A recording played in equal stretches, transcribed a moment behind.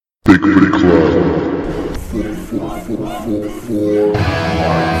Bigfoot Club. Bigfoot Club for life.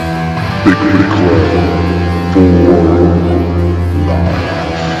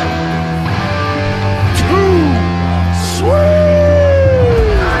 Too sweet.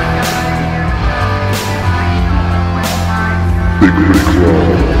 Bigfoot Club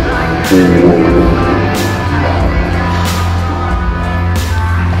for life.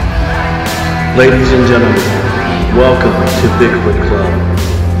 Ladies and gentlemen, welcome to Bigfoot Club.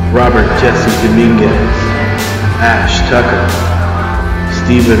 Robert Jesse Dominguez, Ash Tucker,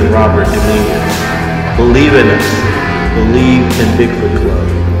 Stephen Robert Dominguez. Believe in us. Believe in Bigfoot Club,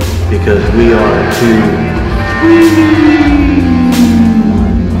 because we are too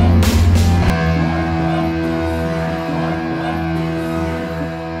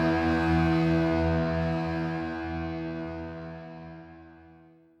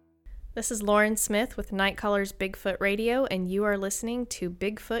This is Lauren Smith with Nightcallers Bigfoot Radio, and you are listening to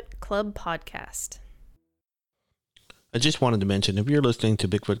Bigfoot Club Podcast. I just wanted to mention, if you're listening to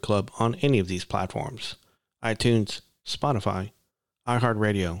Bigfoot Club on any of these platforms, iTunes, Spotify,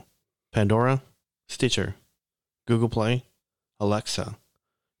 iHeartRadio, Pandora, Stitcher, Google Play, Alexa,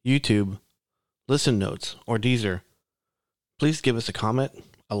 YouTube, Listen Notes, or Deezer, please give us a comment,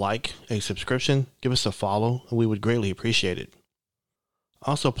 a like, a subscription, give us a follow, and we would greatly appreciate it.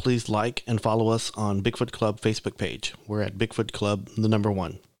 Also, please like and follow us on Bigfoot Club Facebook page. We're at Bigfoot Club, the number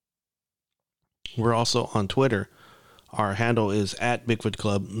 1. We're also on Twitter. Our handle is at Bigfoot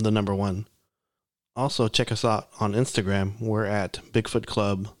Club, the number 1. Also, check us out on Instagram. We're at Bigfoot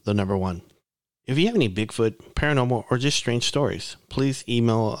Club, the number 1. If you have any Bigfoot, paranormal, or just strange stories, please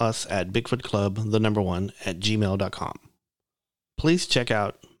email us at bigfootclub, the number 1, at gmail.com. Please check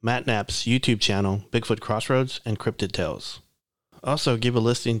out Matt Knapp's YouTube channel, Bigfoot Crossroads and Cryptid Tales. Also, give a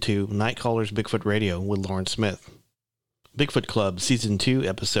listen to Nightcallers Bigfoot Radio with Lauren Smith. Bigfoot Club Season 2,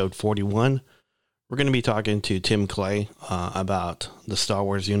 Episode 41. We're going to be talking to Tim Clay about the Star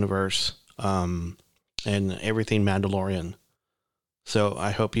Wars universe and everything Mandalorian. So I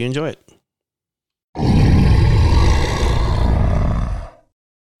hope you enjoy it.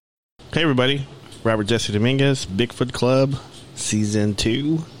 Hey everybody, Robert Jesse Dominguez, Bigfoot Club Season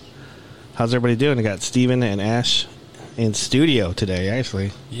 2. How's everybody doing? I got Steven and Ash in studio today,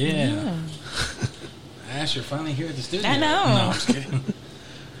 actually. Yeah. Ash, you're finally here at the studio. I know. No, I'm just kidding.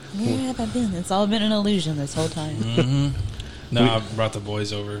 Where have I been? It's all been an illusion this whole time. Mm-hmm. No, I brought the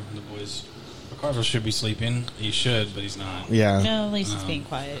boys over. The boys, Ricardo should be sleeping. He should, but he's not. Yeah. No, at least he's being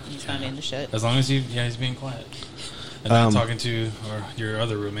quiet. He's not into shit. As long as he's being quiet. And not talking to your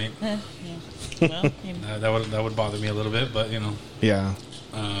other roommate. Yeah. Well, that would bother me a little bit, but you know. Yeah.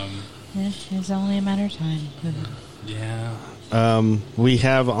 It's only a matter of time. Yeah. We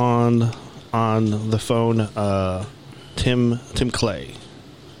have on the phone Tim Clay.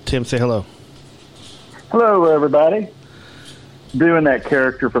 Tim, say hello. Hello, everybody. Doing that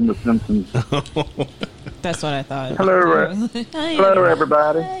character from The Simpsons. That's what I thought. Hello, everybody. Hi,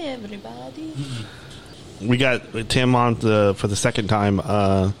 everybody. We got Tim on for the second time.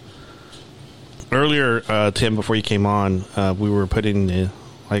 Earlier, Tim, before you came on, we were putting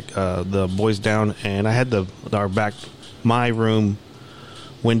the boys down, and I had my room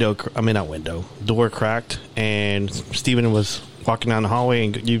door cracked, and Steven was walking down the hallway,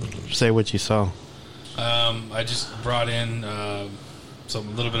 and you say what you saw. I just brought in a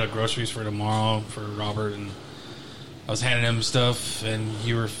little bit of groceries for tomorrow for Robert, and I was handing him stuff, and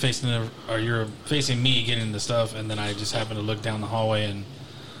you were facing me getting the stuff, and then I just happened to look down the hallway and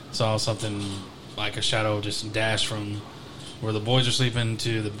saw something like a shadow just dash from where the boys are sleeping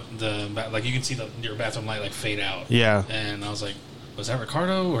to the like you can see your bathroom light like fade out. Yeah. And I was like, was that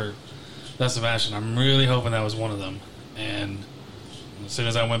Ricardo or that's Sebastian? I'm really hoping that was one of them. And as soon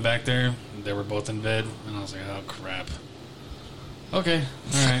as I went back there, they were both in bed, and I was like, oh crap. Okay,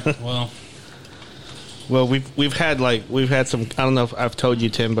 all right, well. Well, we've had some. I don't know if I've told you,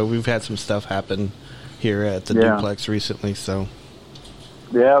 Tim, but we've had some stuff happen here at the duplex recently. So.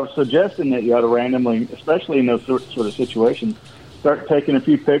 Yeah, I was suggesting that you ought to randomly, especially in those sort of situations, start taking a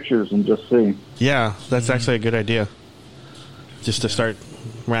few pictures and just see. Yeah, that's actually a good idea. Just to start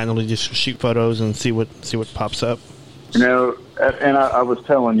randomly just shoot photos and see what pops up. You know, and I was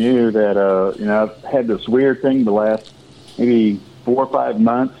telling you that I've had this weird thing the last maybe 4 or 5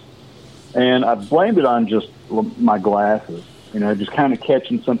 months, and I blamed it on just my glasses. You know, just kind of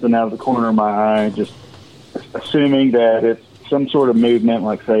catching something out of the corner of my eye, just assuming that it's some sort of movement,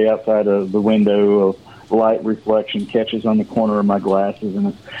 like say outside of the window, of light reflection catches on the corner of my glasses,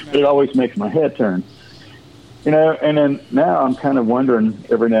 and it always makes my head turn. You know, and then now I'm kind of wondering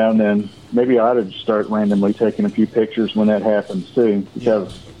every now and then, maybe I ought to just start randomly taking a few pictures when that happens too,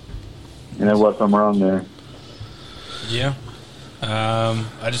 because what if I'm wrong there? Yeah.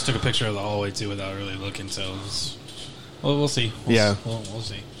 I just took a picture of the hallway too without really looking, so we'll see. We'll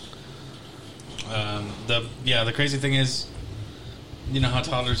see. The crazy thing is, you know how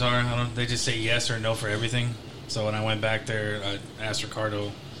toddlers are. They just say yes or no for everything. So when I went back there, I asked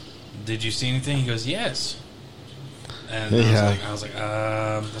Ricardo, "Did you see anything?" He goes, "Yes." And I was like,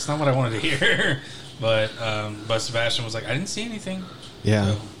 that's not what I wanted to hear. But Sebastian was like, "I didn't see anything." Yeah.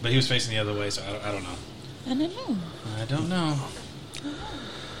 So, but he was facing the other way, so I don't know. I don't know.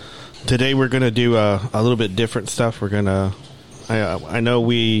 Today we're going to do a little bit different stuff. We're going to... I know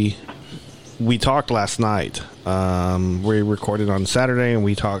we talked last night. We recorded on Saturday, and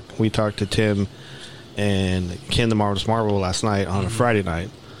we talked to Tim and Ken the Marvelous Marvel last night on a Friday night.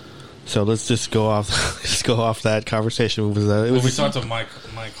 So let's just go off that conversation. We talked to Mike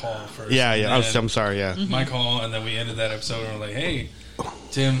Hall first. Yeah. I'm sorry. Yeah, Mike Hall, and then we ended that episode and we're like, "Hey,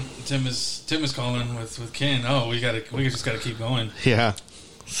 Tim is calling with Ken. Oh, we just gotta keep going." Yeah.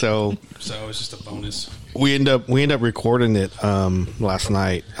 So it's just a bonus. We end up recording it last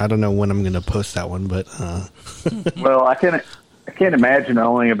night. I don't know when I'm going to post that one, but well, I can't imagine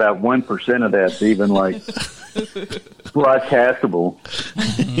only about 1% of that's even like broadcastable.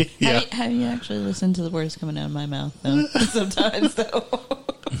 Yeah. Have you actually listened to the words coming out of my mouth though? Sometimes though.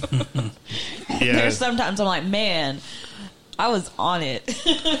 Yeah. There's sometimes I'm like, man, I was on it.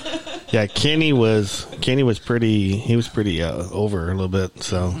 Yeah, Kenny was pretty over a little bit.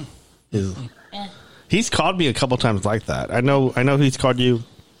 So he's called me a couple times like that. I know he's called you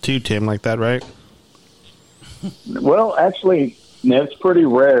too, Tim, like that, right? Well, actually, it's pretty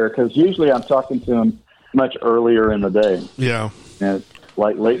rare because usually I'm talking to him much earlier in the day. Yeah, and it's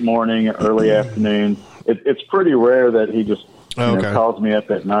like late morning, early afternoon. It's pretty rare that he just calls me up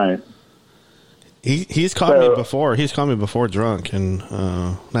at night. He's called me before. He's called me before drunk and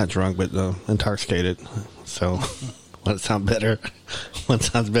not drunk, but intoxicated. So one sounds better. One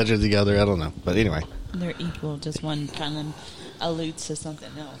sounds better together. I don't know, but anyway, they're equal. Just one kind of alludes to something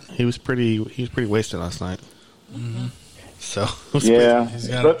else. He was pretty wasted last night. Mm-hmm. So yeah, he's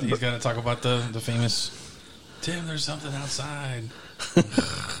got to talk about the famous Tim. There's something outside.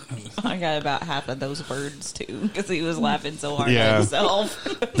 I got about half of those words too because he was laughing so hard at himself.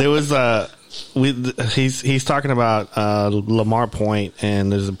 There was he's talking about Lamar Point,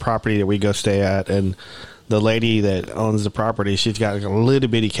 and there's a property that we go stay at, and the lady that owns the property, she's got like a little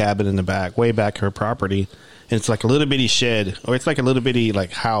bitty cabin in the back, way back her property, and it's like a little bitty shed, or it's like a little bitty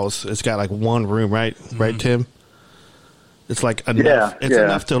like house. It's got like one room, right, Tim? It's like enough. It's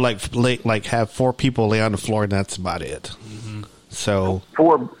enough to like have 4 people lay on the floor, and that's about it. Mm-hmm. So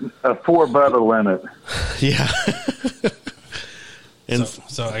 4 Bubba limit. Yeah. And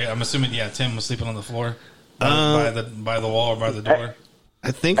so I'm assuming, Tim was sleeping on the floor by the wall or by the door.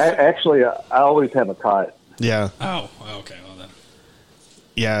 I think. Actually, I always have a cot. Yeah. Oh, okay. Well then.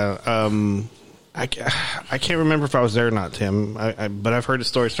 Yeah. I can't remember if I was there or not, Tim. But I've heard the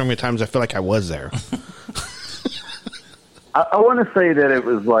story so many times. I feel like I was there. I want to say that it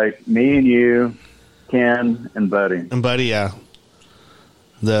was like me and you, Ken, and Buddy. Yeah.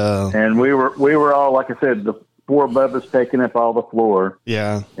 And we were all, like I said, the 4 Bubbas taking up all the floor.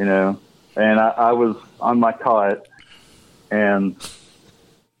 Yeah. And I was on my cot,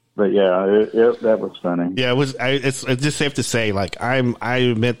 but yeah, that was funny. Yeah, it was. It's just safe to say, like I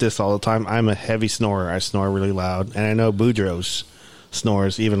admit this all the time. I'm a heavy snorer. I snore really loud, and I know Boudreaux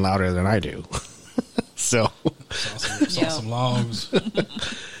snores even louder than I do. So saw some logs.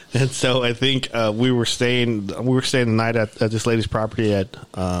 And so I think we were staying the night at this lady's property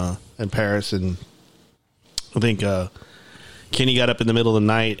in Paris, and I think Kenny got up in the middle of the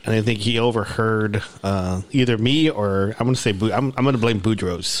night, and I think he overheard either me or I'm going to say I'm going to blame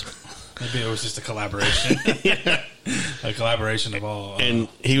Boudreaux. Maybe it was just a collaboration. A collaboration of all. And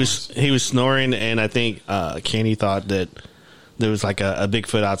he was snoring, and I think Kenny thought that there was like a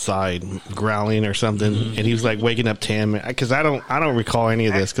Bigfoot outside growling or something, and he was like waking up Tim, because I don't recall any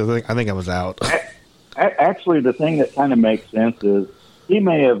of this because I think I was out. Actually, the thing that kind of makes sense is he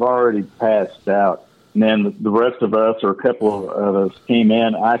may have already passed out, and then the rest of us, or a couple of us, came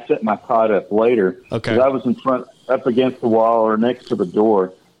in. I set my cot up later because I was in front, up against the wall or next to the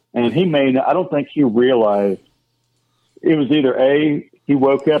door, and I don't think he realized. It was either he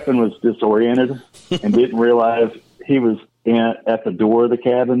woke up and was disoriented and didn't realize he was at the door of the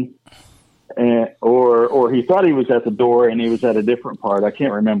cabin, or he thought he was at the door and he was at a different part. I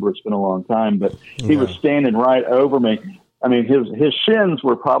can't remember. It's been a long time, but he was standing right over me. I mean, his shins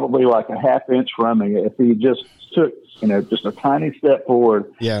were probably like a half inch from me. If he just took, just a tiny step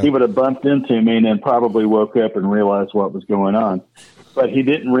forward, he would have bumped into me and then probably woke up and realized what was going on. but he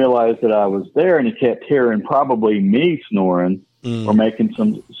didn't realize that I was there, and he kept hearing probably me snoring or making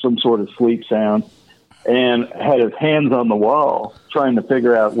some sort of sleep sound, and had his hands on the wall trying to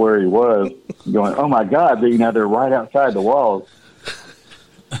figure out where he was, going, oh my God, they're right outside the walls.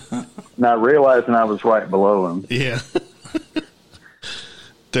 Not realizing I was right below him. Yeah.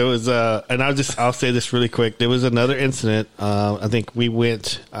 There was and I'll say this really quick. There was another incident. I think we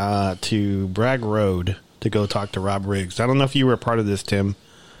went to Bragg Road to go talk to Rob Riggs. I don't know if you were a part of this, Tim.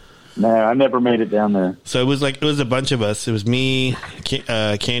 No, I never made it down there. So it was a bunch of us. It was me,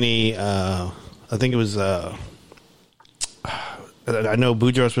 Kenny. I think it was. I know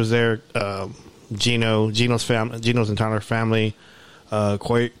Boudros was there. Geno's family, Geno's entire family.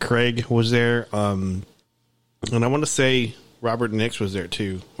 Craig was there, and I want to say Robert Nix was there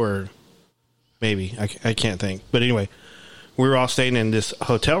too, or maybe I can't think. But anyway, we were all staying in this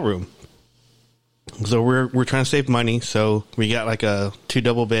hotel room. So we're trying to save money. So we got like 2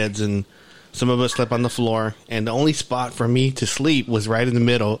 double beds, and some of us slept on the floor. And the only spot for me to sleep was right in the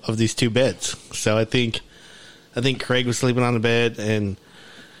middle of these 2 beds. So I think Craig was sleeping on the bed, and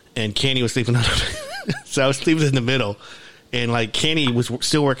Kenny was sleeping on the bed. So I was sleeping in the middle, and like Kenny was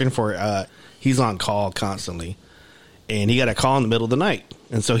still working for. He's on call constantly. And he got a call in the middle of the night.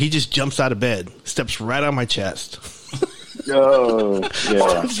 And so he just jumps out of bed, steps right on my chest. Oh, yeah.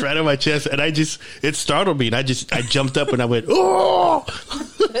 Jumps right on my chest. And it startled me. And I jumped up and I went, oh!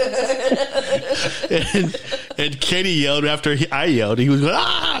 and Kenny yelled after I yelled. He was,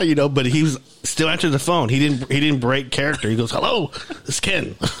 ah! But he was still answering the phone. He didn't break character. He goes, hello, this is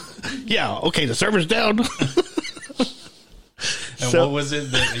Ken. Yeah, okay, the server's down. And what was it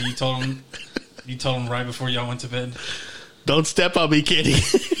that you told him? You told him right before y'all went to bed? Don't step on me, Kenny.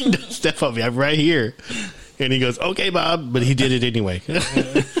 Don't step on me. I'm right here. And he goes, okay, Bob. But he did it anyway.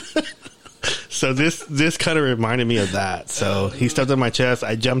 So this kind of reminded me of that. So he stepped on my chest.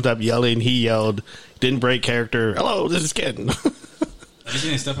 I jumped up yelling. He yelled. Didn't break character. Hello, this is Ken. At least he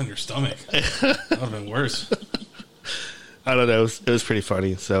didn't step on your stomach. That would have been worse. I don't know. It was pretty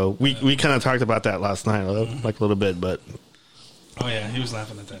funny. So we kind of talked about that last night, like a little bit. But oh, yeah. He was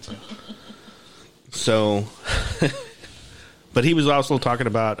laughing at that, too. So, but he was also talking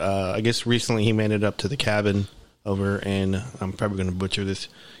about, I guess recently he made it up to the cabin over in, I'm probably going to butcher this,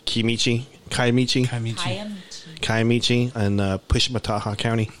 Kiamichi in Pushmataha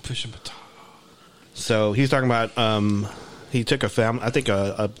County. So he's talking about, he took a family, I think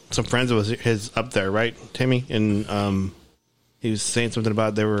some friends of his up there, right, Timmy? And he was saying something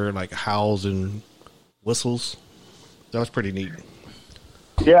about there were like howls and whistles. That was pretty neat.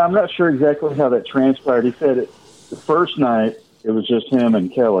 Yeah, I'm not sure exactly how that transpired. He said the first night it was just him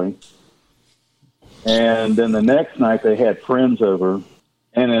and Kelly. And then the next night they had friends over,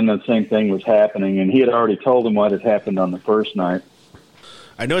 and then the same thing was happening. And he had already told them what had happened on the first night.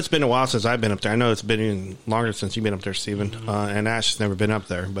 I know it's been a while since I've been up there. I know it's been even longer since you've been up there, Stephen. And Ash has never been up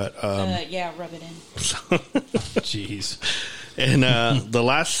there. But yeah, rub it in. Jeez. And the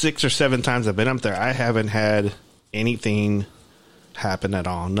last 6 or 7 times I've been up there, I haven't had anything happen at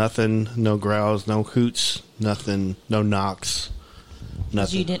all. Nothing, no growls, no hoots, nothing, no knocks,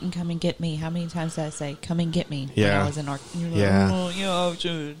 nothing. You didn't come and get me. How many times did I say, come and get me? Yeah. When I was in Arkansas. Yeah. Oh, yeah, I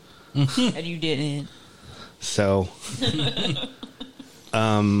should. And you didn't. So,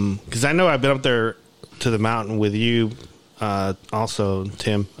 because I know I've been up there to the mountain with you, also,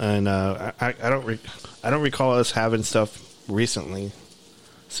 Tim, and I don't recall us having stuff recently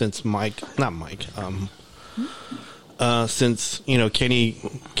since since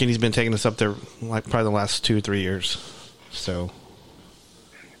Kenny's been taking us up there like probably the last 2 or 3 years. So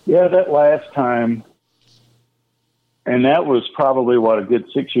yeah, that last time, and that was probably a good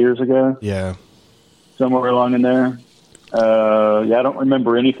 6 years ago. Yeah, somewhere along in there. Yeah, I don't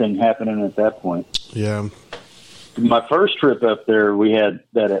remember anything happening at that point. Yeah, my first trip up there, we had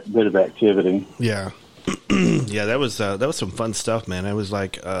that bit of activity. Yeah. Yeah, that was some fun stuff, man. It was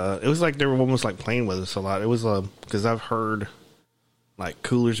like they were almost like playing with us a lot. It was because I've heard like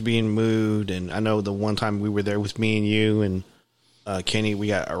coolers being moved, and I know the one time we were there with me and you and Kenny, we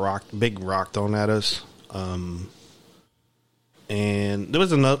got a big rock thrown at us. And there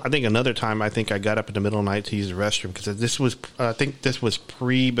was another time I think I got up in the middle of the night to use the restroom because this was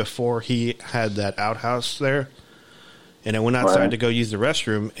before he had that outhouse there. And I went outside to go use the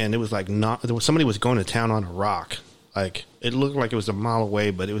restroom, and it was like somebody was going to town on a rock. Like it looked like it was a mile away,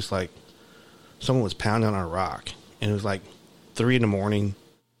 but it was like someone was pounding on a rock, and it was like 3 a.m.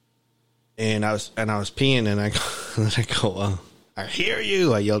 And I was peeing, and I go, I hear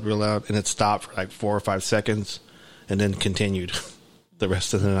you! I yelled real loud, and it stopped for like 4 or 5 seconds, and then continued the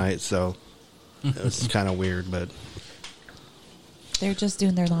rest of the night. So it was kind of weird, but They're just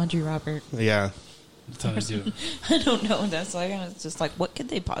doing their laundry, Robert. Yeah. That's how they do. I don't know. That's like, it's just like, what could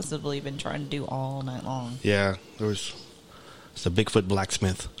they possibly have been trying to do all night long? Yeah. It's a Bigfoot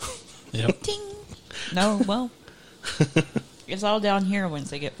blacksmith. Yep. Ding. No, well, it's all down here once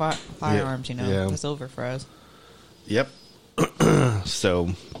they get firearms. You know, Yeah. it's over for us. Yep. So,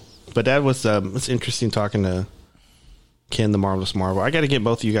 but that was it's interesting talking to Ken the Marvelous Marvel. I got to get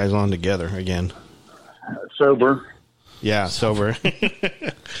both of you guys on together again. Sober. Yeah, sober.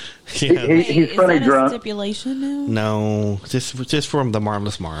 He's Is funny that a drunk. stipulation now? No, just from the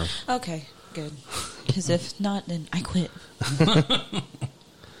Marvelous Marv. Okay, good. Because if not, then I quit.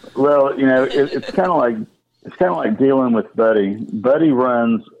 Well, you know, it's kind of like dealing with Buddy. Buddy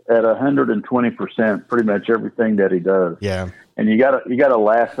runs at 120% pretty much everything that he does. Yeah. And you gotta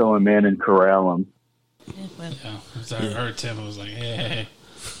lasso him in and corral him. Yeah, well, Yeah. So I heard Tim. I was like, hey.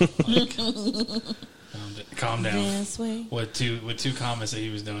 Like, calm down. this way. With two comments that he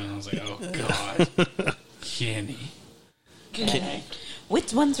was doing, I was like, oh God, Kenny. Good.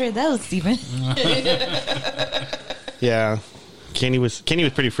 Which ones were those, Steven? Yeah. Kenny was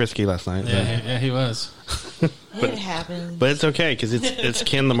pretty frisky last night. Yeah, he was. It happens. But it's okay because it's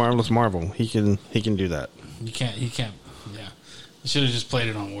Ken the Marvelous Marvel. He can do that. You can't. Yeah. You should have just played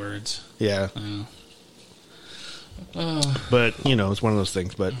it on words. Yeah. Yeah. But it's one of those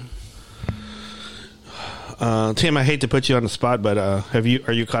things. But Tim, I hate to put you on the spot, but are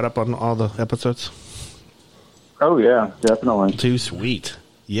you caught up on all the episodes? Oh yeah, definitely. Too sweet.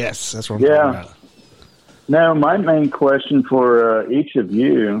 Yes, that's what I'm Yeah. talking about. Now, my main question for each of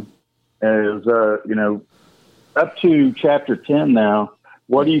you is, up to chapter 10 now,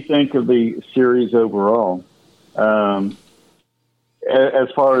 what do you think of the series overall, as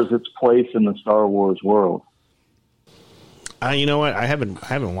far as its place in the Star Wars world? You know what? I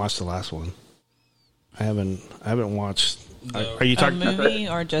haven't watched the last one. I haven't watched. Are you A talking? movie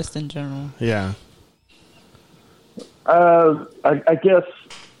or just in general? Yeah. I guess,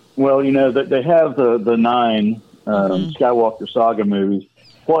 well, that they have the 9 Skywalker Saga movies,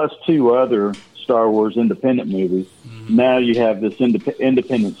 plus 2 other Star Wars independent movies. Now you have this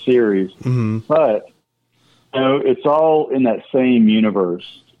independent series, but it's all in that same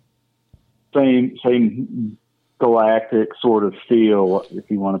universe, same galactic sort of feel, if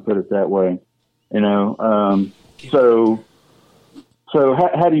you want to put it that way. So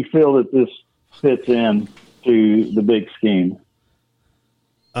how do you feel that this fits in to the big scheme?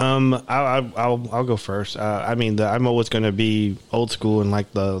 I'll go first. I'm always going to be old school, and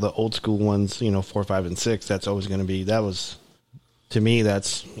like the old school ones, 4, 5, and 6. That's always going to be. That was, to me,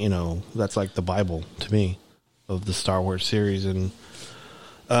 that's like the Bible to me of the Star Wars series, and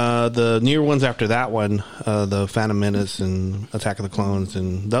the newer ones after that one, the Phantom Menace and Attack of the Clones,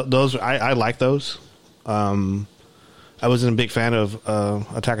 and those I like those. I wasn't a big fan of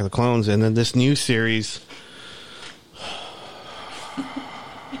Attack of the Clones, and then this new series.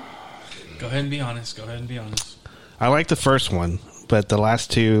 Go ahead and be honest. I like the first one, but the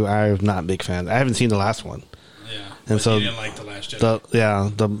last 2, I'm not a big fan. I haven't seen the last one. Yeah. And But so you didn't like The Last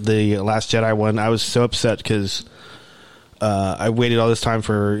Jedi. The Last Jedi one, I was so upset because I waited all this time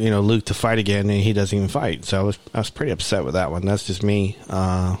for Luke to fight again, and he doesn't even fight. So I was pretty upset with that one. That's just me.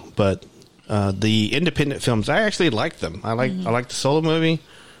 But the independent films, I actually like them. I like the Solo movie.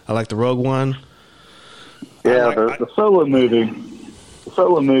 I like the Rogue One. Yeah, the Solo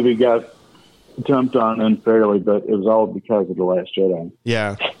movie got jumped on unfairly, but it was all because of The Last Jedi.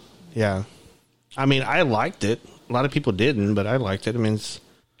 Yeah. I mean, I liked it. A lot of people didn't, but I liked it. I mean,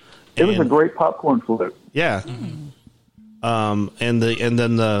 It was a great popcorn flip. Yeah. And then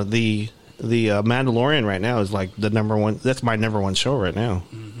the Mandalorian right now is like the number one. That's my number one show right now.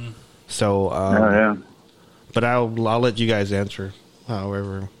 So, but I'll let you guys answer.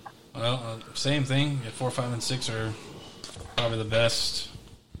 However, Well, same thing. 4, 5, and 6 are probably the best.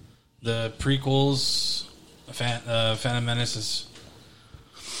 The prequels, Phantom Menace is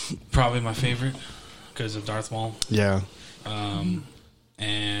probably my favorite because of Darth Maul. yeah,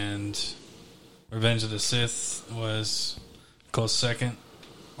 And Revenge of the Sith was close second,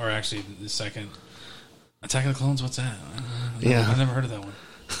 or actually the second. Attack of the Clones, what's that? Yeah. I've never heard of that one.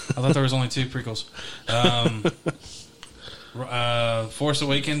 I thought there was only 2 prequels. Force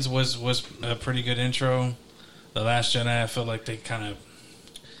Awakens was a pretty good intro. The Last Jedi, I felt like they kind of,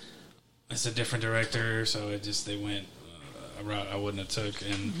 it's a different director, so they went a route I wouldn't have took.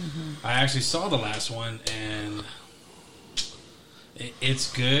 And I actually saw the last one, and it's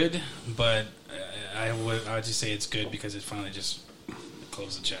good, but I'd just say it's good because it finally just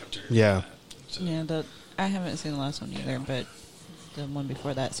closed the chapter. Yeah. So, Yeah, I haven't seen the last one either, but The one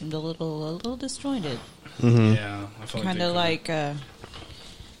before that seemed a little disjointed. Yeah, I felt Kind of like,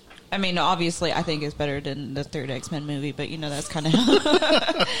 I mean, obviously, I think it's better than the third X-Men movie, but, that's kind of...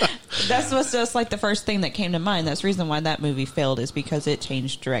 That's what's just, like, the first thing that came to mind. That's the reason why that movie failed, is because it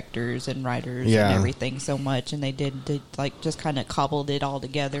changed directors and writers and everything so much, and they just kind of cobbled it all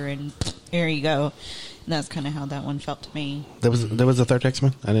together, and here you go. And that's kind of how that one felt to me. There was a third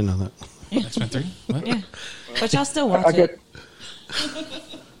X-Men? I didn't know that. X-Men 3? What? Yeah. But y'all still watch it.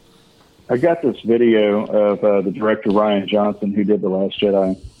 I got this video of the director Rian Johnson, who did The Last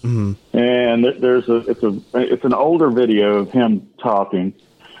Jedi, and it's an older video of him talking.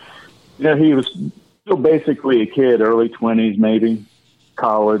 He was still basically a kid, early 20s, maybe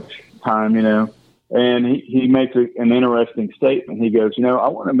college time, and he makes an interesting statement. He goes, I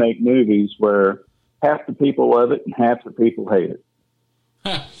want to make movies where half the people love it and half the people hate it.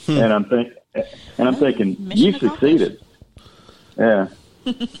 And I'm thinking, you succeeded. Yeah.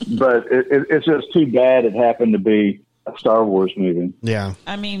 But it's just too bad it happened to be a Star Wars movie. Yeah.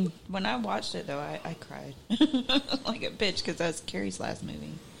 I mean, when I watched it, though, I cried like a bitch, because that's Carrie's last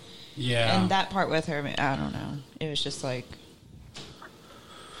movie. Yeah. And that part with her, I don't know. It was just like...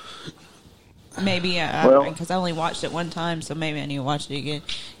 Maybe, because I only watched it one time, so maybe I need to watch it again.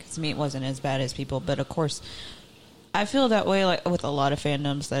 Because to me, it wasn't as bad as people. But, of course, I feel that way like with a lot of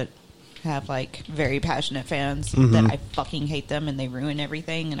fandoms that have, like, very passionate fans that I fucking hate them and they ruin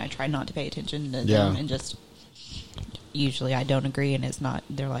everything, and I try not to pay attention to them, and just... Usually I don't agree, and it's not...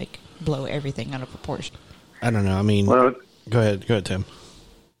 They're, like, blow everything out of proportion. I don't know. I mean... Well, go ahead, Tim.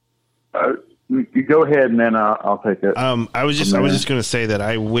 You go ahead, and then I'll take it. I was just going to say that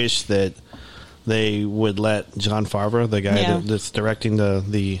I wish that they would let Jon Favreau, the guy that's directing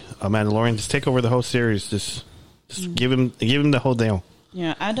the Mandalorian, just take over the whole series. Just give him the whole deal.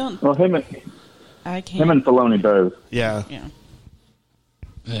 Yeah, I don't. Well, him and Filoni both. Yeah.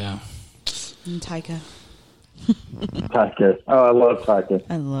 Yeah. And Taika. Taika. Oh, I love Taika.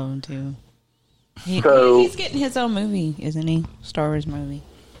 I love him too. He's getting his own movie, isn't he? Star Wars movie.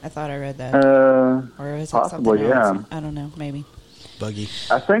 I thought I read that. Or is it possibly, something else? yeah. I don't know. Maybe. Buggy.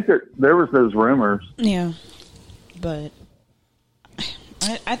 I think there was those rumors. Yeah, but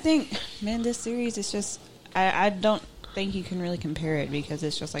I think, man, this series is just. I don't think you can really compare it, because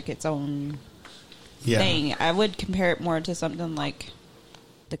it's just like its own thing. I would compare it more to something like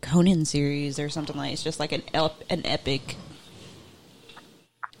the Conan series or something like. It's just like an epic.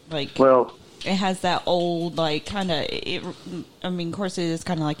 Like, well, it has that old, like, kind of. I mean, of course, it is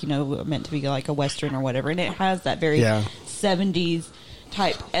kind of like, meant to be like a Western or whatever, and it has that very 70s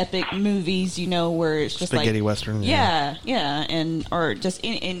type epic movies, where it's just spaghetti like Western. Yeah, and or just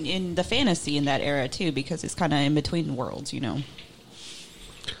in the fantasy in that era too, because it's kind of in between worlds,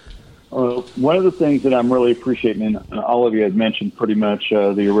 One of the things that I'm really appreciating, and all of you had mentioned pretty much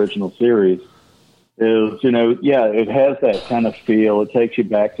the original series, is, it has that kind of feel. It takes you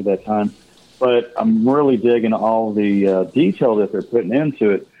back to that time. But I'm really digging all the detail that they're putting into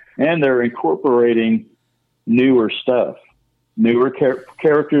it. And they're incorporating newer stuff, newer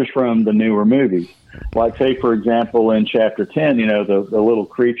characters from the newer movies. Like, say, for example, in Chapter 10, the little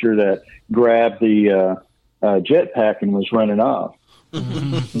creature that grabbed the jetpack and was running off.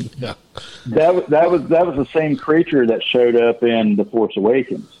 Yeah. That was the same creature that showed up in The Force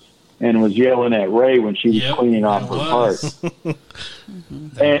Awakens and was yelling at Rey when she was cleaning off her parts.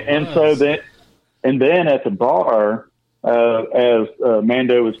 And then at the bar, as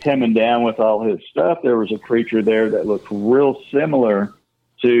Mando was coming down with all his stuff, there was a creature there that looked real similar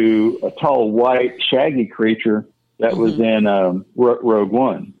to a tall, white, shaggy creature that was in Rogue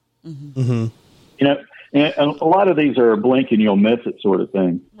One. And a lot of these are a blink and you'll miss it sort of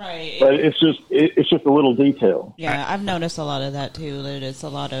thing. Right. But it's just a little detail. Yeah, I've noticed a lot of that too. That it's a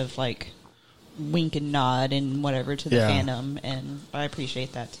lot of like wink and nod and whatever to the fandom, and I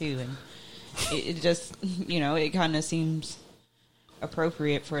appreciate that too. And it just, it kind of seems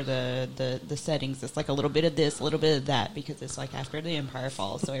appropriate for the settings. It's like a little bit of this, a little bit of that, because it's like after the Empire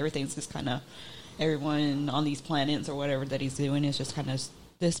falls, so everything's just kind of, everyone on these planets or whatever that he's doing is just kind of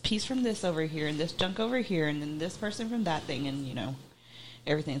this piece from this over here and this junk over here and then this person from that thing, and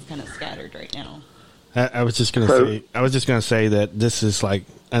everything's kind of scattered right now. I was just gonna say that this is like,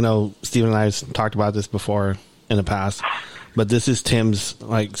 I know Stephen and I have talked about this before in the past, but this is Tim's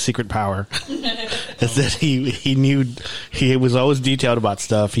like secret power. Is that he knew, he was always detailed about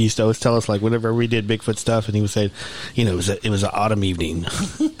stuff. He used to always tell us, like, whenever we did Bigfoot stuff, and he would say, it was an autumn evening.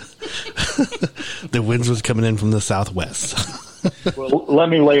 The winds was coming in from the southwest. Well, let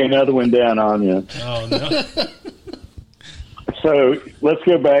me lay another one down on you. Oh no. So let's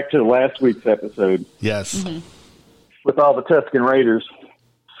go back to last week's episode. Yes. with all the Tusken Raiders.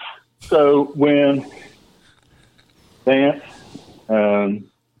 So when Vance and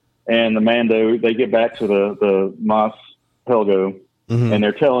the Mando, they get back to the Mos Pelgo, and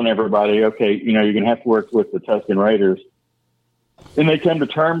they're telling everybody, okay, you're going to have to work with the Tusken Raiders. And they come to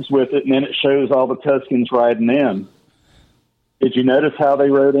terms with it, and then it shows all the Tuskens riding in. Did you notice how they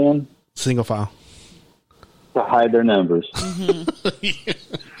rode in? Single file. To hide their numbers.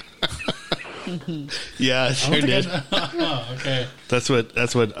 Yeah, I sure did. Okay. That's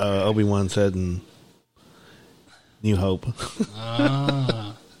what Obi-Wan said in New Hope.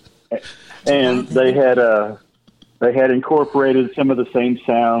 And they had incorporated some of the same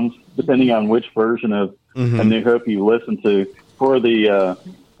sounds, depending on which version of A New Hope you listen to, for the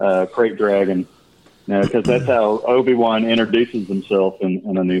Crate Dragon. Because that's how Obi-Wan introduces himself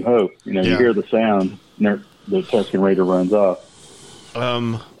in A New Hope. You hear the sound, and the Tusken Raider runs off.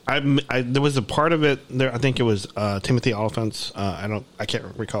 There was a part of it there. I think it was Timothy Oliphant's. I can't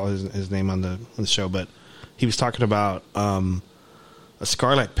recall his name on the show, but he was talking about a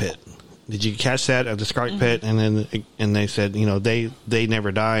Scarlet Pit. Did you catch that at the Scarlet Pit? And they said, they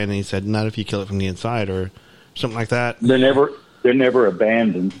never die, and he said, not if you kill it from the inside or something like that. They're never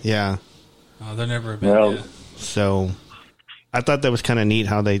abandoned. Yeah. Oh, they're never abandoned. Well, so I thought that was kind of neat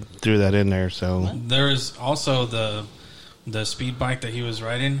how they threw that in there. So there is also the speed bike that he was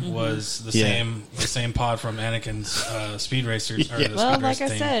riding was the same pod from Anakin's Speed Racers. Well, like I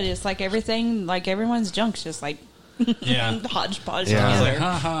said, it's like everything, like everyone's junk's just like hodgepodge together. I was like,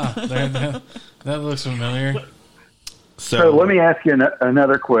 ha. That looks familiar. So let me ask you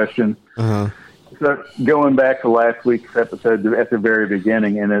another question. So going back to last week's episode at the very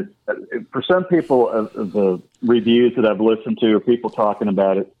beginning, and for some people, the reviews that I've listened to or people talking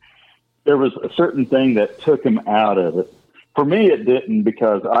about it, there was a certain thing that took him out of it. For me, it didn't,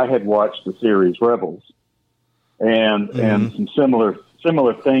 because I had watched the series Rebels, and some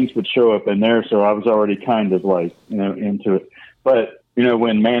similar things would show up in there, so I was already kind of like into it. But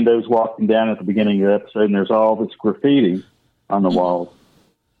when Mando's walking down at the beginning of the episode, and there's all this graffiti on the walls,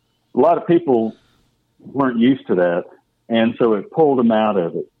 a lot of people weren't used to that, and so it pulled them out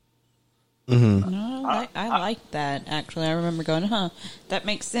of it. No, I like that, actually. I remember going, that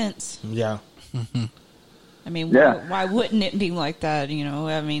makes sense. Yeah. I mean, why wouldn't it be like that?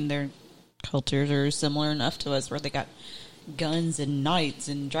 I mean, their cultures are similar enough to us where they got guns and knights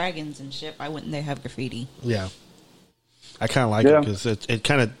and dragons and shit. Why wouldn't they have graffiti? Yeah. I kind of like it because it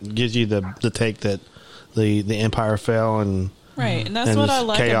kind of gives you the take that the Empire fell and right, and that's what I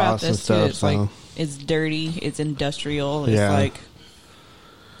like about this too. It's like it's dirty, it's industrial, it's like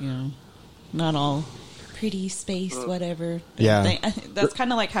not all pretty space, whatever. Yeah, that's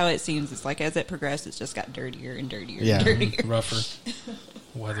kind of like how it seems. It's like as it progressed, it's just got dirtier and dirtier and dirtier, rougher,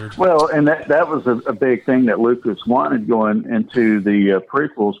 weathered. Well, and that was a big thing that Lucas wanted going into the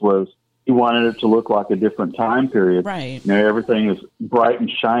prequels, was he wanted it to look like a different time period. Right. Everything is bright and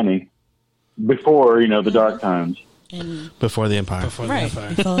shiny before the dark times. And before the Empire. Before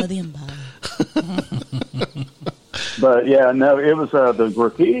the Empire. But it was the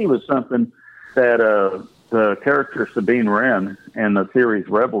graffiti was something that the character Sabine Wren and the series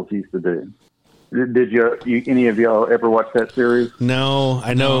Rebels used to do. Did you any of y'all ever watch that series? No,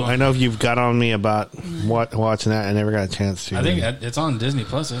 I know you've got on me about watching that. I never got a chance to. I think it's on Disney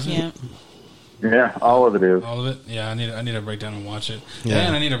Plus, isn't it? Yeah, all of it is. All of it? Yeah, I need to break down and watch it. Yeah.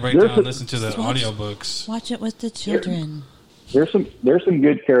 And I need to break down and listen to the audiobooks. Watch it with the children. There's some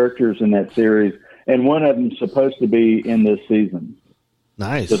good characters in that series, and one of them is supposed to be in this season.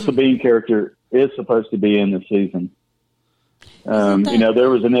 Nice. The Sabine character is supposed to be in this season. There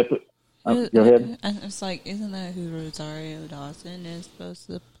was an episode. Go ahead. It's like, isn't that who Rosario Dawson is supposed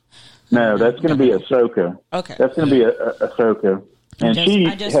to? No, that's going to be Ahsoka. Okay. That's going to be Ahsoka. And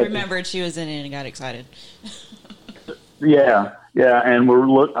I just remembered she was in it and got excited. Yeah, and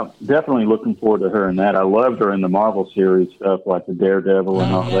I'm definitely looking forward to her in that. I loved her in the Marvel series stuff, like the Daredevil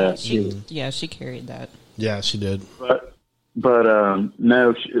and all that. She carried that. Yeah, she did. But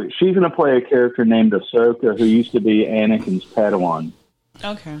no, she's going to play a character named Ahsoka, who used to be Anakin's Padawan.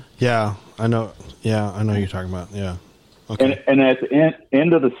 Okay. Yeah, I know. Yeah, I know you're talking about. Yeah. Okay. And at the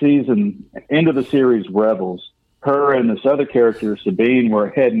end of the season, end of the series Rebels, her and this other character, Sabine, were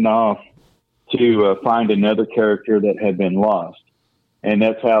heading off to find another character that had been lost. And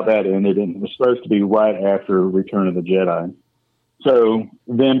that's how that ended. And it was supposed to be right after Return of the Jedi. So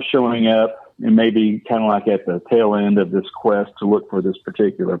them showing up and maybe kind of like at the tail end of this quest to look for this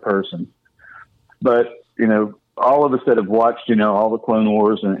particular person. But, all of us that have watched, all the Clone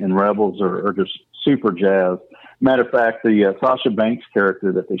Wars and Rebels are just super jazzed. Matter of fact, the Sasha Banks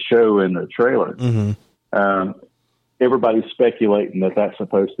character that they show in the trailer, everybody's speculating that that's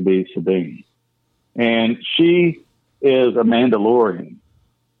supposed to be Sabine. And she is a Mandalorian.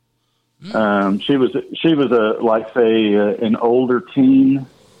 She was an older teen,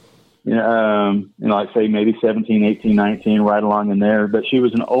 like say maybe 17, 18, 19, right along in there. But she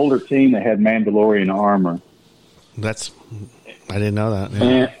was an older teen that had Mandalorian armor. I didn't know that.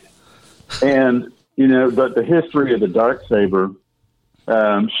 Yeah. And the history of the Darksaber,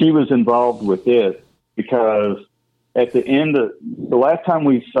 she was involved with it because at the end of the last time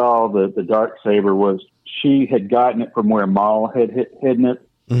we saw the Darksaber was she had gotten it from where Maul had hidden it.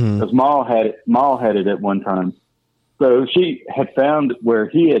 Because Maul had it at one time. So she had found where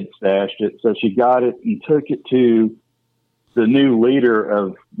he had stashed it. So she got it and took it to the new leader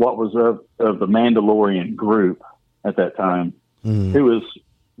of what was of the Mandalorian group at that time, who was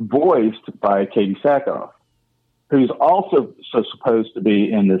voiced by Katie Sackhoff, who's also supposed to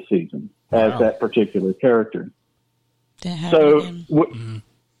be in this season as that particular character. So when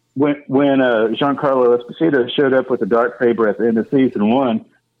Giancarlo Esposito showed up with the Darksaber at the end of season 1,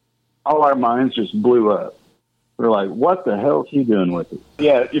 all our minds just blew up. We're like, what the hell is he doing with it?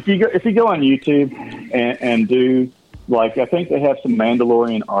 Yeah, if you go on YouTube and do, like, I think they have some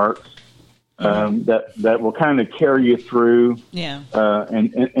Mandalorian arcs that will kind of carry you through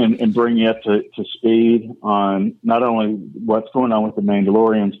and bring you up to speed on not only what's going on with the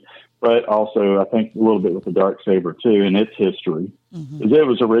Mandalorians, but also I think a little bit with the Darksaber too and its history. Because it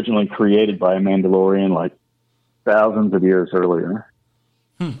was originally created by a Mandalorian like thousands of years earlier.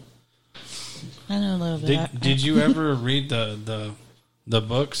 I know a little bit. Did you ever read the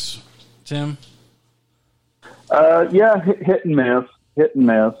books, Tim? Yeah, hit and miss.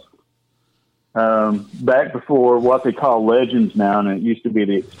 Back before what they call Legends now, and it used to be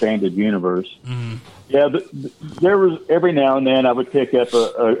the Expanded Universe. Yeah, there was every now and then I would pick up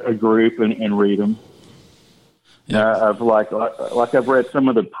a group and read them. I've I've read some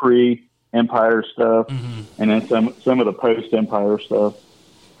of the pre-Empire stuff, and then some of the post-Empire stuff.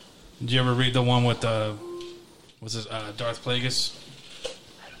 Did you ever read the one with Darth Plagueis?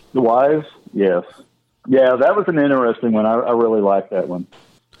 The Wives? Yes. Yeah, that was an interesting one. I really liked that one.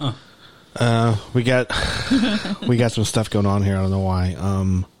 Huh. We got some stuff going on here. I don't know why.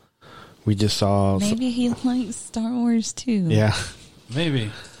 We just saw maybe he likes Star Wars too. Yeah, maybe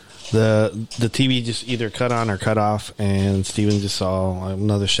the TV just either cut on or cut off, and Steven just saw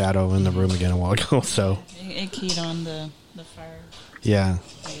another shadow in the room again a while ago. So it keyed on the fire. Yeah,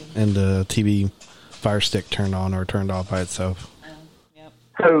 and the TV Fire Stick turned on or turned off by itself. Yep.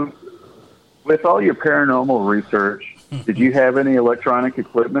 So, with all your paranormal research, did you have any electronic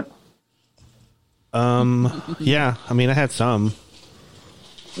equipment? Yeah. I mean, I had some.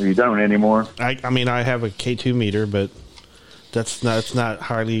 You don't anymore? I I have a K2 meter, but that's not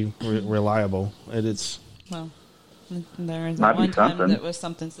highly reliable. It's well, there was Might be one time something. that was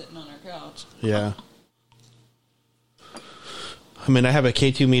something sitting on our couch. Yeah. I mean, I have a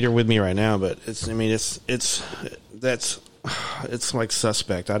K2 meter with me right now, but it's like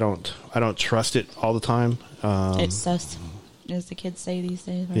suspect. I don't trust it all the time. It's sus, as the kids say these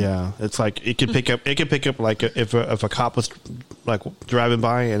days. Right? Yeah, it's like it could pick up like if a cop was like driving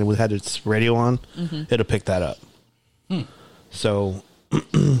by and it had its radio on, it'll pick that up. So,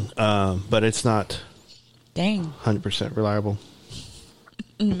 but it's not 100% reliable.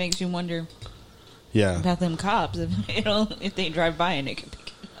 It makes you wonder. Yeah, about them cops if they drive by and it can pick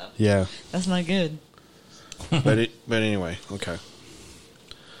it up. Yeah, that's not good. but anyway, okay.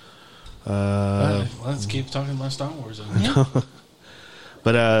 Let's keep talking about Star Wars. Yeah.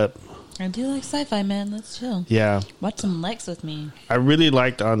 But I do like sci-fi, man. Let's chill. Yeah, watch some Lex with me. I really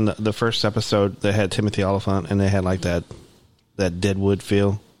liked on the first episode they had Timothy Oliphant and they had like that Deadwood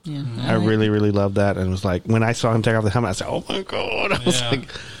feel. Yeah, I really loved that, and it was like when I saw him take off the helmet, I said, "Oh my god!" I was like.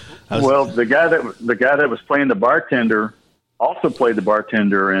 Well, the guy that was playing the bartender also played the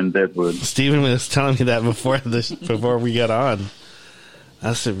bartender in Deadwood. Steven was telling me that before we got on.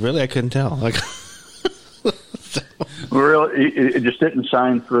 I said, "Really? I couldn't tell." Like, so. Really, it just didn't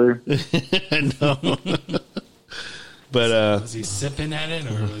shine through. I know. But was he sipping at it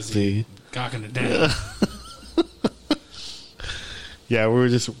or was he cocking it down? Yeah, we were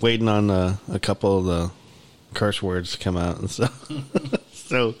just waiting on a couple of the curse words to come out and stuff.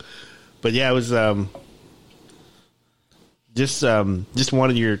 So, but yeah, it was just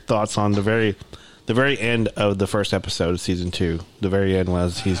wanted your thoughts on the very end of the first episode of season 2. The very end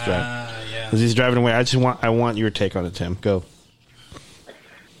was he's driving away. I want your take on it, Tim. Go.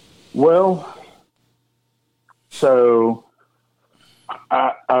 Well, so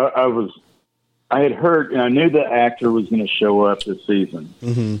I had heard, and I knew the actor was going to show up this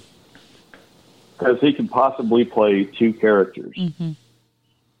season. because he can possibly play two characters. Mm-hmm.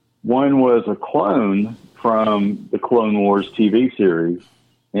 One was a clone from the Clone Wars TV series,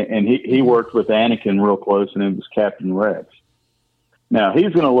 and he worked with Anakin real close, and it was Captain Rex. Now,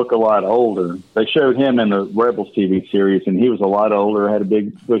 he's going to look a lot older. They showed him in the Rebels TV series, and he was a lot older, had a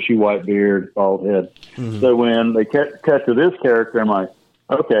big bushy white beard, bald head. Mm-hmm. So when they cut to this character, I'm like,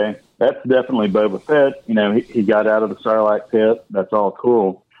 okay, that's definitely Boba Fett. You know, he got out of the Sarlacc pit. That's all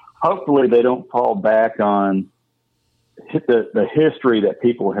cool. Hopefully they don't fall back on the history that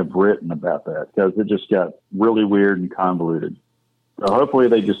people have written about that, because it just got really weird and convoluted. So hopefully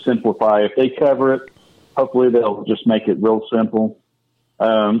they just simplify. If they cover it, hopefully they'll just make it real simple.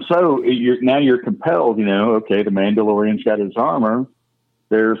 So you're compelled, you know, okay, the Mandalorian's got his armor.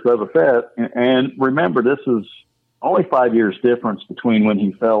 There's Boba Fett. And remember, this is only 5 years difference between when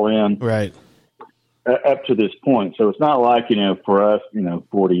he fell in right up to this point. So it's not like, you know, for us, you know,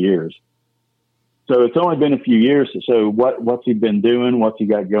 40 years. So it's only been a few years. So what's he been doing? What's he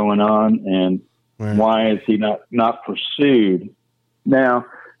got going on? And why is he not pursued? Now,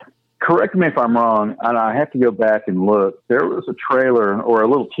 correct me if I'm wrong, and I have to go back and look. There was a trailer or a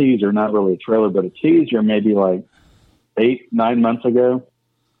little teaser, not really a trailer, but a teaser maybe like 8-9 months ago,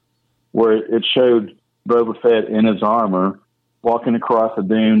 where it showed Boba Fett in his armor walking across a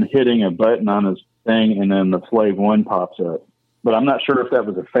dune, hitting a button on his thing, and then the Slave One pops up. But I'm not sure if that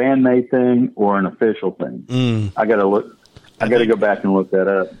was a fan-made thing or an official thing. I got to look. I got to go back and look that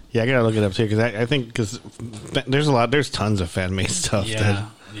up. Yeah, I got to look it up too, because I think because there's tons of fan-made stuff. Yeah,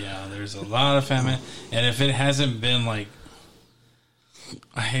 there's a lot of fan-made, and if it hasn't been like,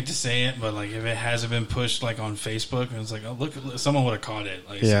 I hate to say it, but like if it hasn't been pushed like on Facebook, and it's like, oh look, someone would have caught it.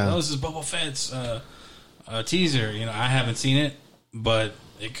 Like, oh, this is Boba Fett's teaser. You know, I haven't seen it, but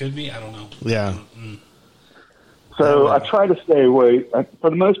it could be. I don't know. Yeah. So I try to stay away. For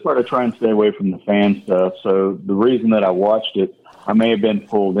the most part, I try and stay away from the fan stuff. So the reason that I watched it, I may have been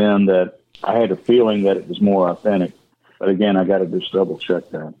pulled in that I had a feeling that it was more authentic. But again, I got to just double check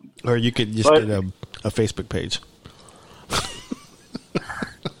that. Or you could just get a Facebook page.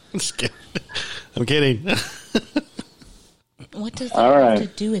 I'm kidding. What does that have to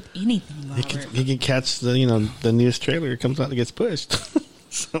do with anything, Robert? He can catch the the newest trailer comes out and gets pushed.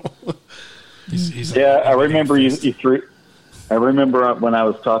 So. I remember you threw. I remember when I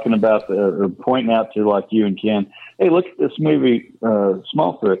was talking about pointing out to like you and Ken, hey, look at this movie,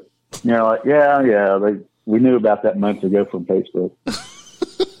 Smallfoot. And you're like, yeah, we knew about that months ago from Facebook.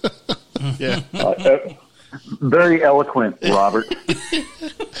 Yeah, very eloquent, Robert.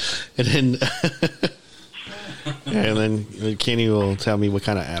 And then Kenny will tell me what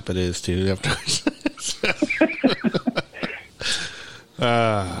kind of app it is too afterwards.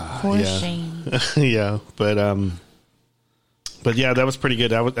 For shame. Yeah, but yeah, that was pretty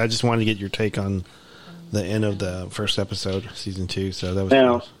good. I just wanted to get your take on the end of the first episode, season 2. So that was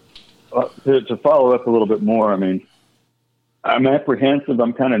now to follow up a little bit more. I mean, I'm apprehensive.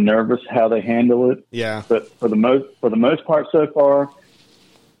 I'm kind of nervous how they handle it. Yeah, but for the most part so far,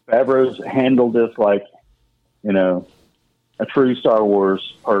 Favreau's handled this like a true Star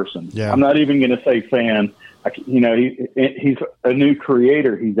Wars person. Yeah, I'm not even going to say fan. He's a new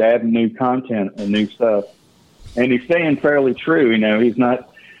creator. He's adding new content and new stuff, and he's staying fairly true. He's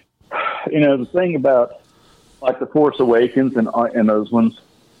not. The thing about like the Force Awakens and those ones.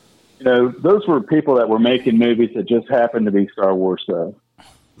 Those were people that were making movies that just happened to be Star Wars stuff.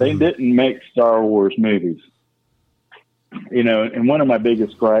 They didn't make Star Wars movies. And one of my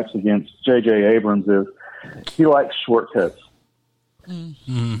biggest gripes against J.J. Abrams is he likes shortcuts.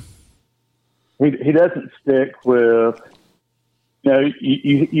 Mm-hmm. He doesn't stick with,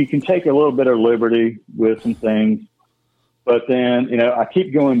 you can take a little bit of liberty with some things, but then, I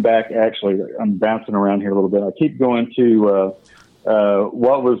keep going back, actually, I'm bouncing around here a little bit. I keep going to,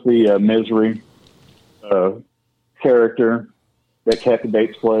 what was the Misery character that Kathy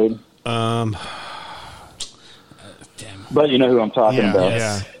Bates played? Damn. But you know who I'm talking about.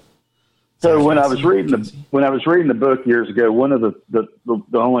 Yeah. So when I was reading the book years ago, one of the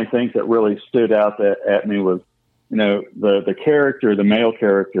only things that really stood out at me was, the character, the male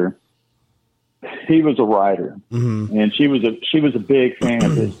character. He was a writer, and she was a big fan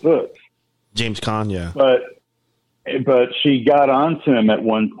of his books. James Caan, yeah. But she got onto him at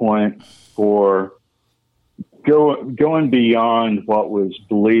one point for going beyond what was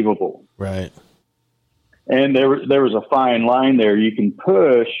believable, right? And there was a fine line there. You can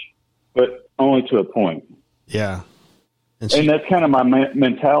push, but only to a point. Yeah. And that's kind of my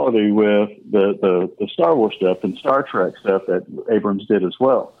mentality with the Star Wars stuff and Star Trek stuff that Abrams did as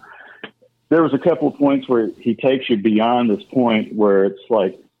well. There was a couple of points where he takes you beyond this point where it's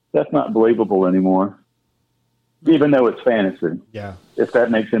like that's not believable anymore, even though it's fantasy. Yeah. If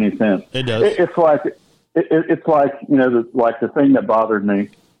that makes any sense. It does. It's like the thing that bothered me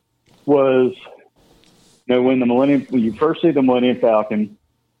was, when you first see the Millennium Falcon,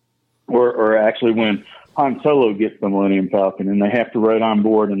 or actually when Han Solo gets the Millennium Falcon and they have to ride on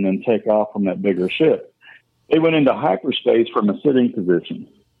board and then take off from that bigger ship. They went into hyperspace from a sitting position.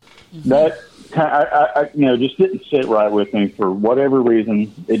 That I just didn't sit right with me for whatever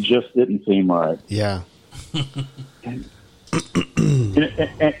reason. It just didn't seem right. Yeah. And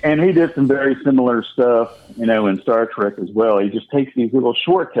he did some very similar stuff, in Star Trek as well. He just takes these little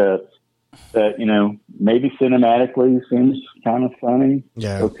shortcuts that, maybe cinematically seems kind of funny.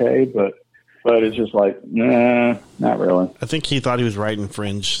 Yeah. Okay, but it's just like, nah, not really. I think he thought he was writing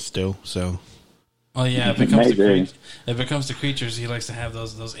Fringe still, so. Oh yeah, if it comes to creatures, he likes to have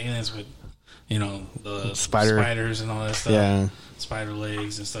those aliens with, the spiders and all that stuff. Yeah. Spider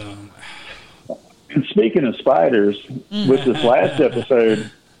legs and stuff. And speaking of spiders, with this last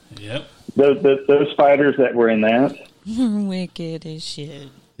episode, yep, those spiders that were in that, wicked as shit.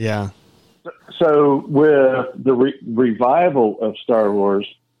 Yeah. So with the revival of Star Wars,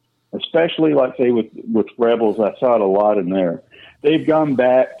 especially like say with Rebels, I saw it a lot in there. They've gone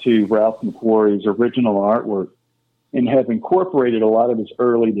back to Ralph McQuarrie's original artwork and have incorporated a lot of his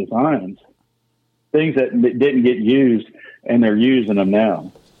early designs, things that didn't get used, and they're using them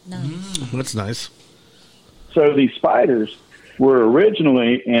now. Nice. That's nice. So these spiders were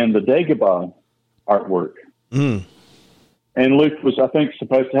originally in the Dagobah artwork. Mm. And Luke was, I think,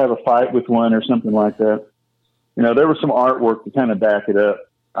 supposed to have a fight with one or something like that. There was some artwork to kind of back it up.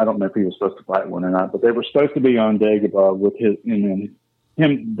 I don't know if he was supposed to fight one or not, but they were supposed to be on Dagobah with his, and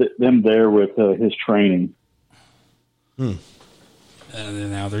then them there with his training. And then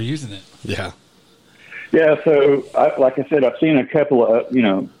now they're using it. Yeah. Yeah. So, like I said, I've seen a couple of,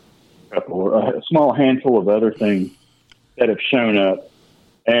 a small handful of other things that have shown up,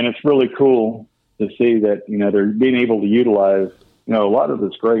 and it's really cool to see that, they're being able to utilize, a lot of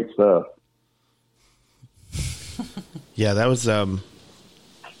this great stuff. Yeah, that was,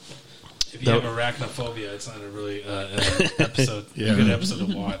 if you have arachnophobia, it's not a really episode, a good episode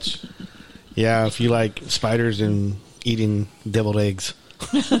to watch. Yeah, if you like spiders and eating deviled eggs.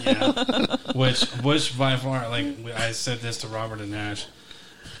 Yeah. Which by far, like I said this to Robert and Nash,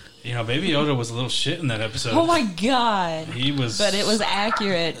 Baby Yoda was a little shit in that episode. Oh my god, he was, but it was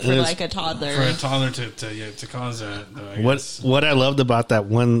accurate for like a toddler. For a toddler to cause that. What I loved about that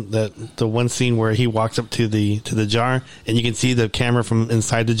one, the one scene where he walks up to the jar and you can see the camera from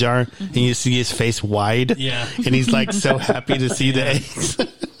inside the jar and you see his face wide. Yeah, and he's like so happy to see the eggs.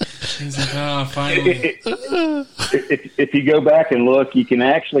 He's like, oh, finally. If you go back and look, you can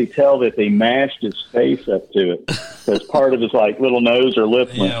actually tell that they mashed his face up to it. Because part of his little nose or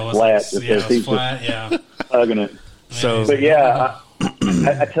lip went flat. Because he's just hugging it. So, but yeah,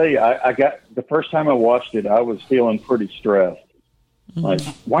 I tell you, I got the first time I watched it, I was feeling pretty stressed. Like,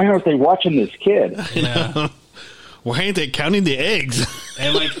 why aren't they watching this kid? Yeah. Why ain't they counting the eggs?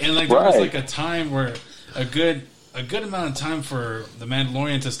 And there was like a time where a good amount of time for the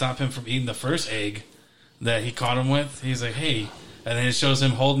Mandalorian to stop him from eating the first egg that he caught him with. He's like, hey, and then it shows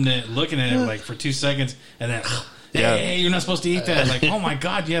him holding it, looking at it like for 2 seconds, and then, hey, you're not supposed to eat that. Like, oh my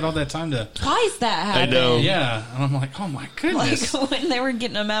god, you had all that time to. Why is that happening? I know. Yeah, and I'm like, oh my goodness. Like when they were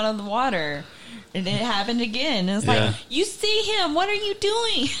getting him out of the water. And it happened again. It's like, you see him. What are you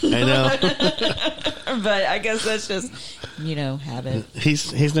doing? I know. But I guess that's just, habit.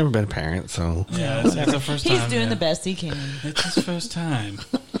 He's never been a parent, so. Yeah, it's the first time. He's doing the best he can. It's his first time.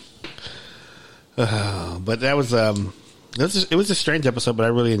 But that was, it was a strange episode, but I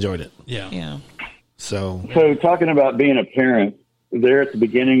really enjoyed it. Yeah. Yeah. So talking about being a parent, there at the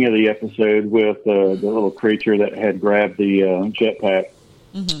beginning of the episode with the little creature that had grabbed the jetpack.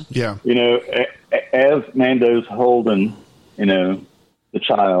 Mm-hmm. Yeah. As Mando's holding, the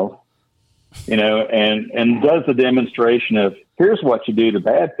child, and does the demonstration of, here's what you do to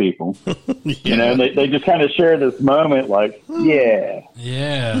bad people. And they just kind of share this moment like, yeah.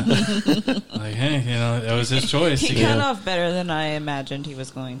 Like, hey, that was his choice. He got off better than I imagined he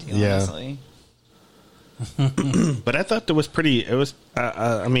was going to, honestly. But I thought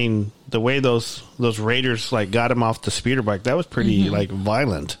I mean, the way those raiders got him off the speeder bike, that was pretty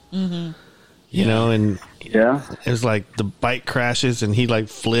violent. Mm-hmm. And it was like the bike crashes and he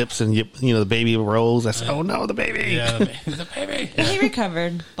flips and the baby rolls. I said, oh no, the baby. Yeah, the baby. And he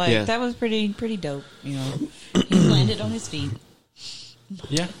recovered. That was pretty dope. He landed on his feet.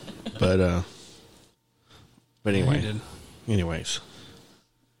 Yeah. But anyway. Anyways.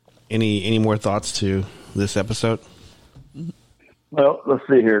 Any more thoughts to this episode? Well, let's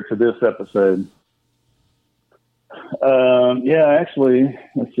see here to this episode. Yeah, actually,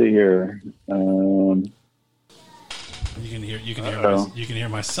 let's see here. You can hear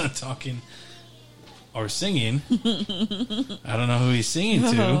my son talking or singing. I don't know who he's singing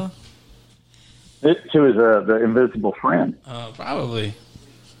to. To his the invisible friend Probably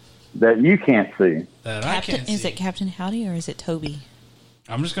that you can't see. that I can't see. Is it Captain Howdy or is it Toby?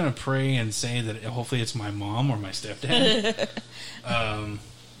 I'm just gonna pray and say that hopefully it's my mom or my stepdad.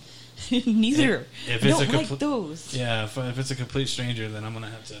 Neither. If I it's don't a like those. Yeah, if it's a complete stranger, then I'm gonna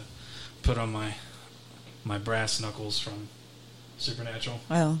have to put on my brass knuckles from Supernatural.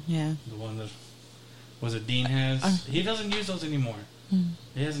 Well, yeah. The one that was it Dean has. He doesn't use those anymore.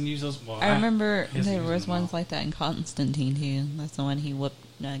 He hasn't used those. Well, I remember he hasn't there used was them all. ones like that in Constantine too. That's the one he whooped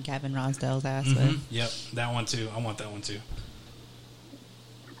Gavin Rosdale's ass Mhm. with. Yep, that one too. I want that one too.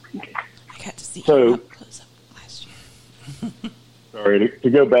 I got to see So- him up close up last year. Sorry, to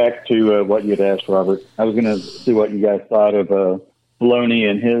go back to what you'd asked, Robert. I was going to see what you guys thought of Filoni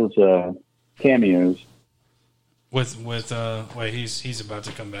and his cameos. With wait, he's about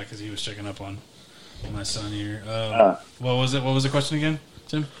to come back because he was checking up on my son here. What was it? What was the question again,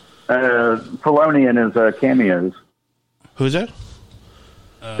 Tim? Filoni and his cameos. Who's that?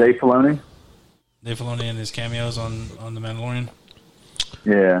 Dave Filoni? Dave Filoni and his cameos on The Mandalorian.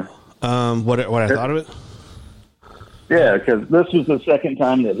 Yeah. What I thought of it? Yeah, because this was the second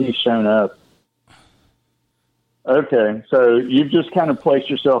time that he's shown up. Okay, so you've just kind of placed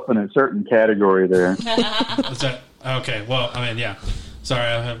yourself in a certain category there. What's that? Okay, well, I mean, yeah. Sorry,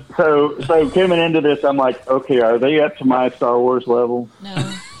 I have. So coming into this, I'm like, okay, are they up to my Star Wars level?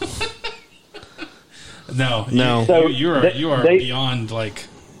 No. No. So You are beyond like.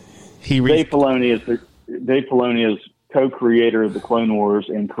 Dave Filoni is co-creator of the Clone Wars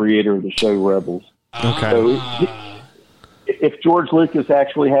and creator of the show Rebels. Okay. So if George Lucas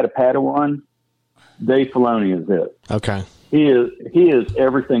actually had a Padawan, Dave Filoni is it. Okay. He is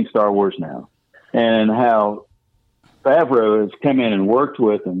everything Star Wars now, and how Favreau has come in and worked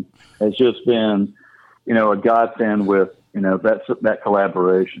with him has just been, a godsend with that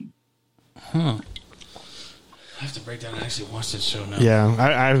collaboration. I have to break down and actually watch this show now.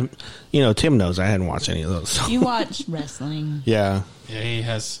 Yeah, I Tim knows I hadn't watched any of those. So. You watch wrestling. Yeah. Yeah, he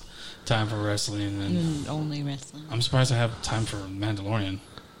has time for wrestling, and Only wrestling. I'm surprised I have time for Mandalorian.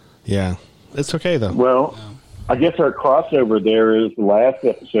 Yeah. It's okay though. Well, I guess our crossover there is the last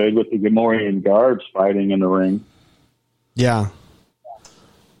episode with the Gamorrean guards fighting in the ring. Yeah.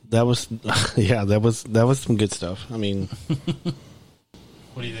 That was that was some good stuff. I mean,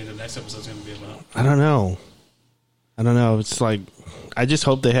 What do you think the next episode's going to be about? I don't know. It's like I just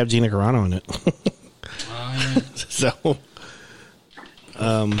hope they have Gina Carano in it. Yeah. So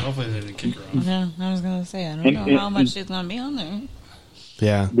Hopefully they didn't kick her off. Yeah, I was going to say, I don't know how much she's going to be on there.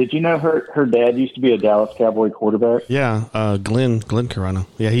 yeah. Did you know her dad used to be a Dallas Cowboy quarterback? Yeah, Glenn Carano.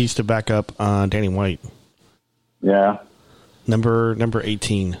 Yeah, he used to back up Danny White. Yeah. Number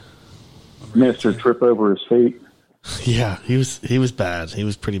 18. Mr. Trip over his feet. Yeah, he was bad. He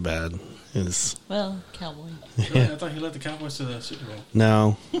was pretty bad. Well, Cowboy. Really? I thought he led the Cowboys to the Super Bowl.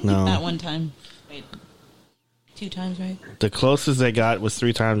 No. That one time. Wait. 2 times, right? The closest they got was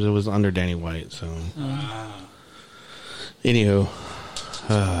 3 times. It was under Danny White. So, anywho,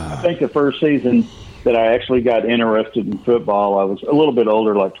 I think the first season that I actually got interested in football, I was a little bit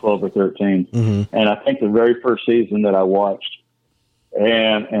older, like 12 or 13. Mm-hmm. And I think the very first season that I watched,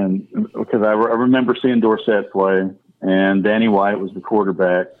 and because I remember seeing Dorsett play, and Danny White was the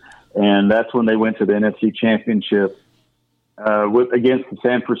quarterback, and that's when they went to the NFC Championship against the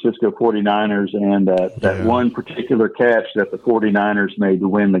San Francisco 49ers, and that one particular catch that the 49ers made to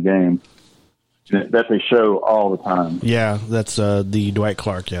win the game that they show all the time. yeah, that's the Dwight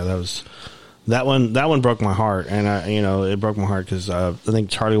Clark. Yeah, that one broke my heart, and it broke my heart because I think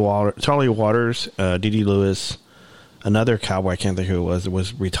Charlie Waters, D.D. Lewis, another Cowboy, I can't think who it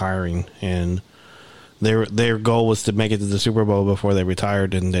was retiring, and their goal was to make it to the Super Bowl before they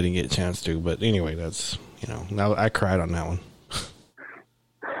retired, and they didn't get a chance to. But anyway, that's now I cried on that one.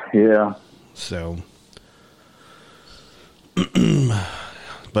 Yeah. So,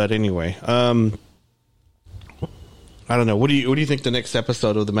 but anyway, I don't know. What do you think the next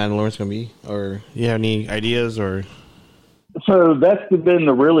episode of The Mandalorian is going to be? Or you have any ideas? Or So that's been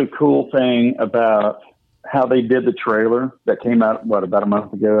the really cool thing about how they did the trailer that came out, about a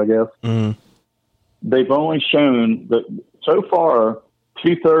month ago, I guess. Mm-hmm. They've only shown that so far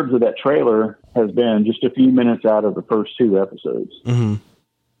 2/3 of that trailer has been just a few minutes out of the first 2 episodes. Mm-hmm.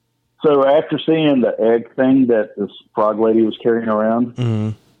 So after seeing the egg thing that this frog lady was carrying around, Mm-hmm.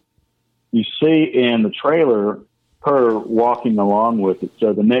 you see in the trailer her walking along with it.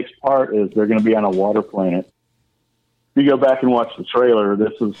 So the next part is they're going to be on a water planet. If you go back and watch the trailer,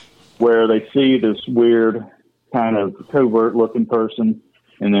 this is where they see this weird kind of covert looking person,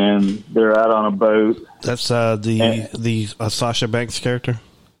 and then they're out on a boat. That's the Sasha Banks character?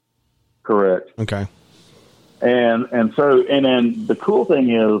 Correct. Okay. And then the cool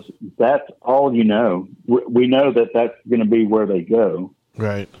thing is that's all you know. We know that that's going to be where they go.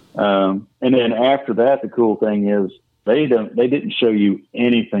 Right. And then after that, the cool thing is they didn't show you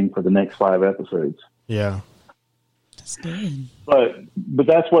anything for the next 5 episodes. Yeah. That's good. But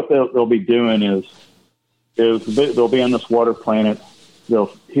that's what they'll be doing is they'll be on this water planet.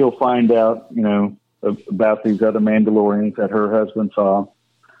 He'll find out, about these other Mandalorians that her husband saw,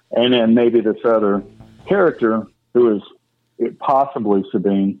 and then maybe this other character who is possibly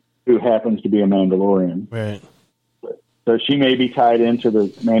Sabine, who happens to be a Mandalorian. Right. So she may be tied into the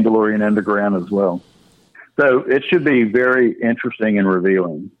Mandalorian Underground as well. So it should be very interesting and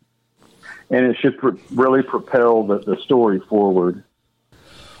revealing. And it should really propel the story forward.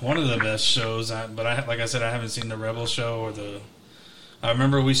 One of the best shows, but like I said, I haven't seen the Rebel show or I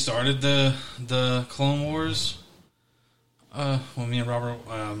remember we started the Clone Wars. When me and Robert,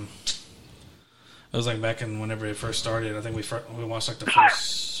 it was like back in whenever it first started. I think we watched like the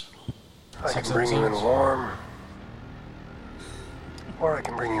first. I can bring you in warm, or I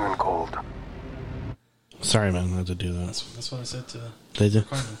can bring you in cold. Sorry, man, I had to do that. That's what I said to Did you?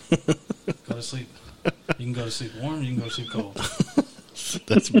 Carmen. Go to sleep. You can go to sleep warm. You can go to sleep cold.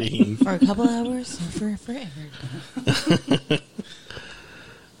 That's mean. For a couple hours or for forever.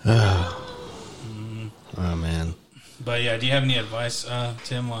 Oh, man. But yeah, do you have any advice,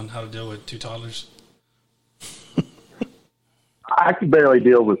 Tim, on how to deal with 2 toddlers? I can barely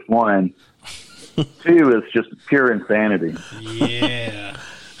deal with 1. 2 is just pure insanity. Yeah.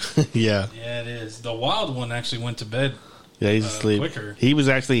 Yeah. Yeah, it is. The wild one actually went to bed. Yeah, he's asleep. Quicker. He was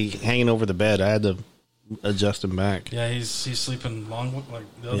actually hanging over the bed. I had to adjust him back. Yeah, he's sleeping long, like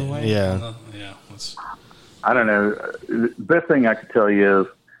the other way. Yeah. Yeah. I don't know. The best thing I could tell you is,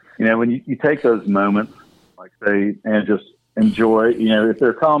 when you take those moments, like say, and just enjoy, if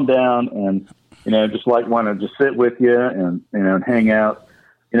they're calmed down and, just like want to just sit with you and, and hang out,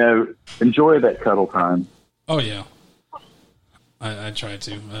 enjoy that cuddle time. Oh, yeah. I try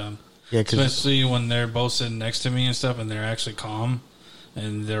to. Yeah, especially when they're both sitting next to me and stuff and they're actually calm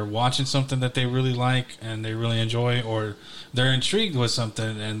and they're watching something that they really like and they really enjoy, or they're intrigued with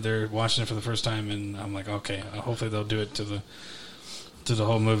something and they're watching it for the first time, and I'm like, okay, hopefully they'll do it to the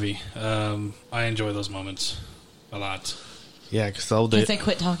whole movie. I enjoy those moments a lot. Yeah, because Can they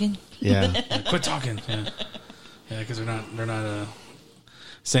quit talking? Yeah. Quit talking. Yeah, because they're not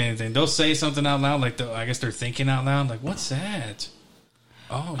saying anything. They'll say something out loud, like I guess they're thinking out loud, like, what's that?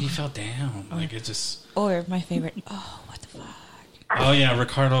 Oh, he fell down. Like, it just... Or my favorite, oh, what the fuck? Oh, yeah,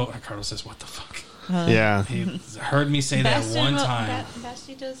 Ricardo says, what the fuck? Yeah. He heard me say that one time.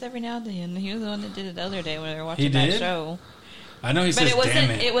 Basti does every now and then. He was the one that did it the other day when we were watching that show. I know he says,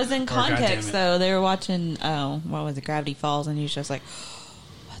 damn it. It was in context, though. They were watching, what was it, Gravity Falls, and he was just like,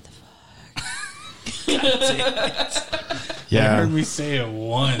 what the fuck? Yeah. He heard me say it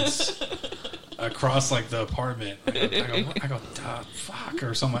once. Across like the apartment, I go, fuck,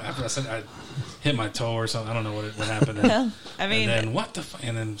 or something. After I said, I hit my toe or something. I don't know what happened. Well, I mean, and then what the fuck?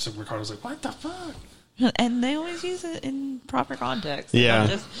 And then so Ricardo's like, what the fuck? And they always use it in proper context. Yeah,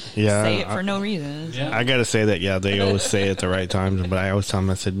 just say it for no reason. Yeah. I gotta say that. Yeah, they always say it at the right times, but I always tell them,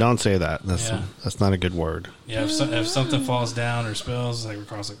 I said, don't say that. That's not a good word. Yeah, if something falls down or spills, like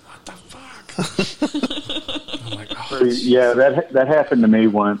Ricardo's like, what the fuck? I'm like, oh, yeah, that happened to me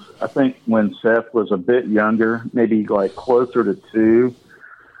once. I think when Seth was a bit younger, maybe like closer to 2.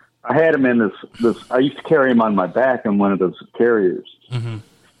 I had him in this. I used to carry him on my back in one of those carriers,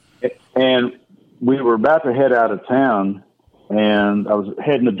 and we were about to head out of town, and I was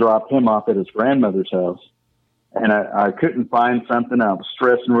heading to drop him off at his grandmother's house, and I couldn't find something. I was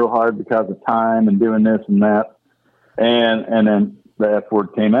stressing real hard because of time and doing this and that, and then the F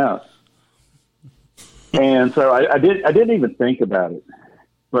word came out. And so I didn't even think about it,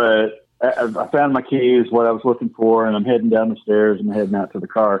 but I found my keys, what I was looking for, and I'm heading down the stairs and heading out to the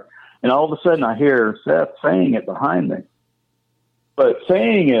car. And all of a sudden I hear Seth saying it behind me, but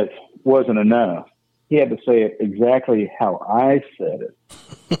saying it wasn't enough. He had to say it exactly how I said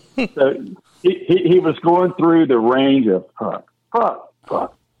it. So he was going through the range of fuck.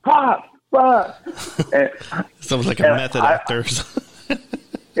 Sounds like a method actor.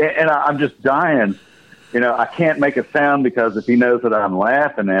 And I'm just dying. I can't make a sound because if he knows that I'm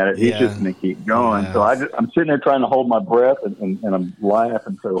laughing at it, he's just going to keep going. Yeah. So I'm sitting there trying to hold my breath, and I'm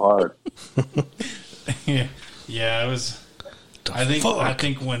laughing so hard. Yeah, Yeah, it was. I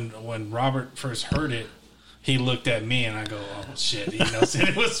think when Robert first heard it, he looked at me and I go, "Oh shit!" He knows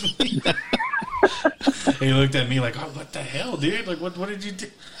it was me. He looked at me like, "Oh, what the hell, dude? Like, what did you do?"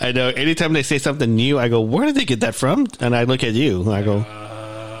 I know. Anytime they say something new, I go, "Where did they get that from?" And I look at you. And I go,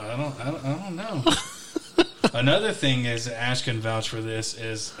 I don't know. Another thing is, Ash can vouch for this,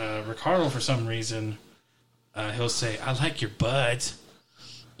 is Ricardo, for some reason, he'll say, "I like your butt."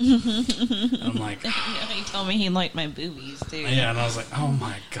 I'm like, he told me he liked my boobies too. yeah, and I was like, oh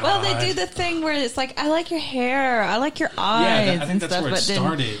my god. Well, they do the thing where it's like, I like your hair, I like your eyes, I think and that's stuff. where it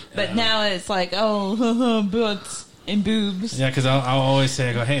started. But now it's like, oh, butts and boobs. Yeah, because I'll always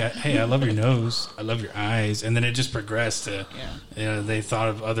say, I go, hey, I love your nose, I love your eyes, and then it just progressed to, they thought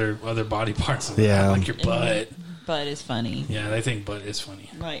of other body parts. Yeah. I like your butt. Butt is funny. Yeah, they think butt is funny.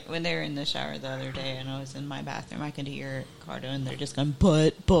 Like when they were in the shower the other day, and I was in my bathroom, I could hear Ricardo, and they're just going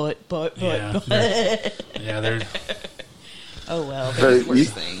butt. Yeah, they're. Oh well, So there's worse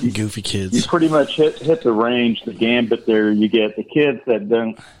things. goofy You kids. pretty much hit the range, the gambit there. You get the kids that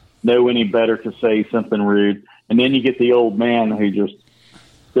don't know any better to say something rude, and then you get the old man who just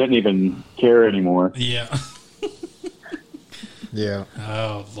doesn't even care anymore. Yeah. Yeah.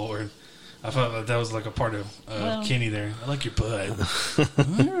 Oh Lord. I thought that was like a part of Kenny there. I like your butt.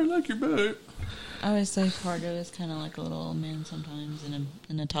 I like your butt. I always say Ricardo is kind of like a little old man sometimes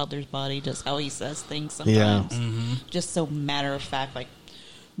in a toddler's body, just how he says things sometimes. Yeah. Mm-hmm. Just so matter of fact, like,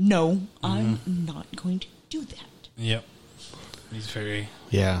 no, I'm not going to do that. Yep. He's very.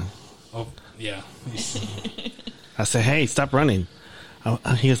 Yeah. Oh yeah. I say, hey, stop running.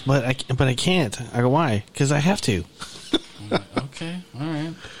 He goes, but I can't. I go, why? Because I have to. I'm like, okay. All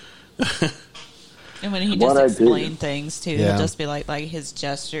right. And when he What I just do. explain things too, Yeah. he'll just be like his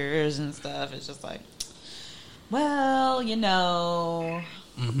gestures and stuff. It's just like, well, you know.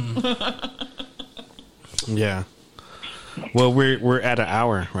 Yeah. Well, we're at an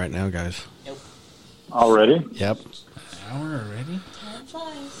hour right now, guys. Nope. Already? Yep. An hour already? Time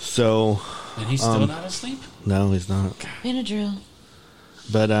flies. So And he's still not asleep? no, he's not. Benadryl.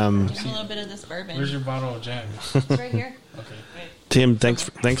 But Give him a little bit of this bourbon. Where's your bottle of Jack? It's right here. Okay. Tim, thanks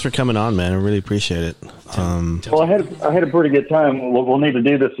for coming on, man. I really appreciate it. Well, I had a pretty good time. We'll need to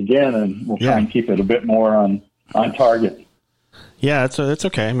do this again, and we'll try and keep it a bit more on target. Yeah, it's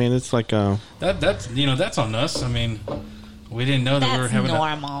okay. I mean, it's like that's on us. I mean, we didn't know that we were That's having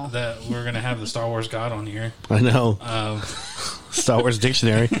normal. that we were going to have the Star Wars God on here. I know Um, Star Wars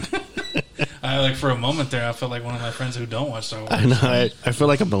Dictionary. like for a moment there, I felt like one of my friends who don't watch Star Wars. I know. I feel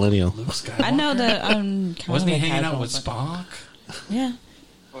like a millennial. Luke Skywalker. I know that I'm kind Wasn't he of hanging out casual, with but- Spock? Yeah.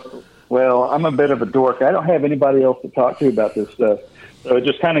 Well, I'm a bit of a dork. I don't have anybody else to talk to about this stuff, so it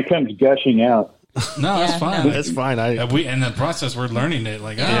just kind of comes gushing out. No, Yeah, that's fine. no. That's fine. We in the process we're learning it.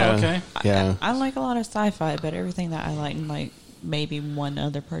 Like, Yeah. oh, okay. Yeah. I like a lot of sci-fi, but everything that I like maybe one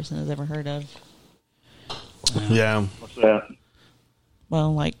other person has ever heard of. Yeah. What's that?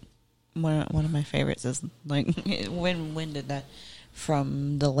 Well, like one of my favorites is like when did that?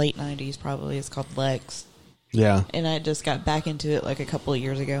 From the late 90s, probably. It's called Lex. Yeah. And I just got back into it like a couple of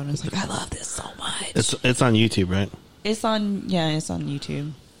years ago, and I was like, I love this so much. It's on YouTube, right? It's on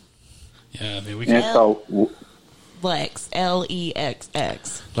YouTube. Yeah, I mean, we And can. it's called Lex,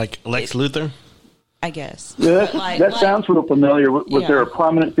 Lexx, Like Lex Luthor. I guess. Yeah, But like- that like- sounds real familiar. Was Yeah. there a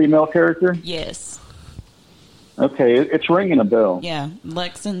prominent female character? Yes. Okay, it's ringing a bell. Yeah,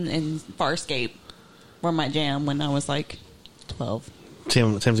 Lex and Farscape were my jam when I was like 12.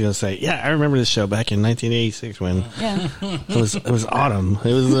 Tim's gonna say, yeah, I remember this show back in 1986 when Yeah. it was autumn.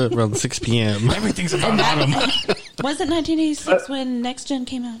 It was around 6 p.m. Everything's about autumn. Was it 1986 when Next Gen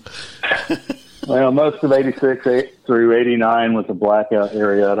came out? Well, most of 86 through 89 was a blackout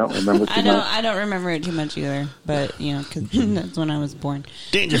area. I don't remember too much. I don't remember it too much either, but you know, because that's when I was born.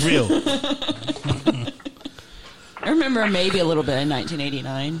 Dangerfield. I remember maybe a little bit in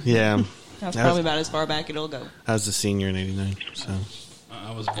 1989. Yeah. That's probably about as far back it'll go. I was a senior in 89, so.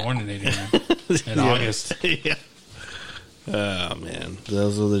 I was born in 89. In August. Yeah. Oh, man.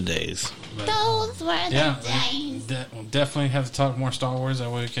 Those were the days. But, Those were yeah, we'll definitely have to talk more Star Wars. That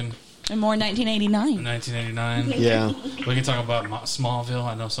way we can. And more 1989. 1989. Yeah. We can talk about Smallville.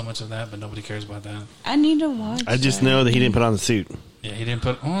 I know so much of that, but nobody cares about that. I need to watch. I just that. know that he didn't put on the suit. Yeah, he didn't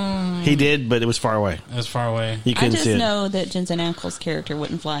put. He did, but it was far away. It was far away. You I couldn't just see it. know that Jensen Ackles' character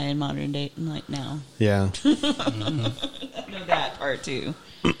wouldn't fly in modern day like now. Yeah. I know that part too.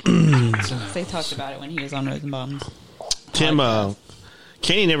 They talked about it when he was on Rosenbaum's. Tim,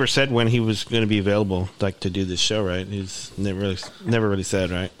 Kenny never said when he was going to be available, like to do this show, right? He's never really said,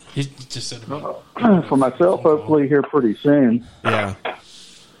 right? He just said about For myself, hopefully here pretty soon. Yeah.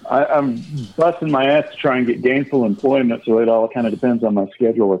 I'm busting my ass to try and get gainful employment, so it all kind of depends on my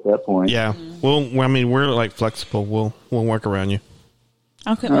schedule at that point. Yeah. Well, I mean, we're like flexible. We'll work around you.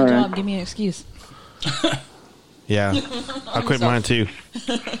 I'll quit my All right. job. Give me an excuse. Yeah. I'll quit mine too.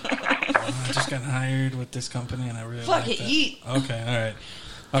 I just got hired with this company, and I really Fuck like it, that. yeet. Okay, all right.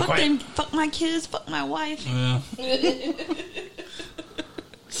 I'll Fuck quit. them. Fuck my kids. Fuck my wife. Yeah.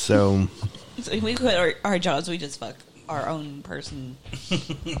 So, So we quit our jobs. We just fuck our own person.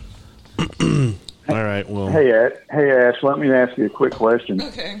 all right. Well, Hey, Ash, let me ask you a quick question.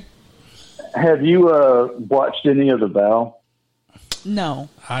 Okay. Have you watched any of The Vow? No,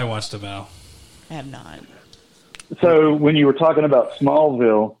 I watched The Vow. I have not. So when you were talking about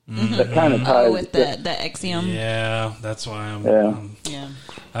Smallville, that kind of ties. Oh, with the Exium. Yeah, that's why I'm. Yeah. Yeah.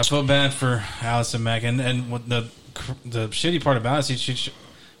 I feel bad for Allison Mack, and what the shitty part about it,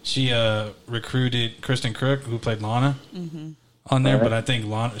 she recruited Kristen Crook, who played Lana, on there. Right. But I think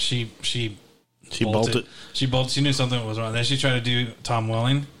Lana she bolted. She bolted. She knew something was wrong. Then she tried to do Tom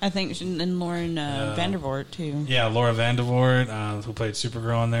Welling. I think and Lauren Vandervoort too. Yeah, Laura Vandervoort, who played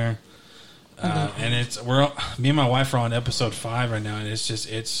Supergirl on there. And me and my wife are on episode 5 right now, and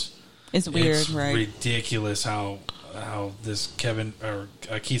it's weird, right? ridiculous how this Keith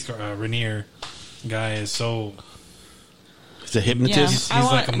Raniere guy is so. he's a hypnotist. Yeah.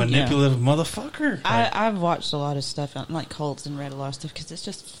 He's like a manipulative motherfucker. I've watched a lot of stuff on like cults and read a lot of stuff because it's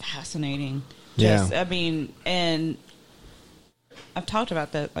just fascinating. Yeah. I mean, and I've talked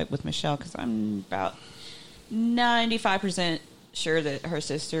about that like with Michelle because I'm about 95% sure that her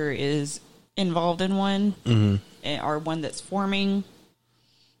sister is involved in one, or one that's forming.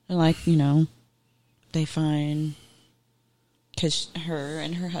 And like, they find because her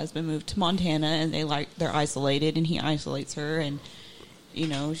and her husband moved to Montana and they're isolated and he isolates her and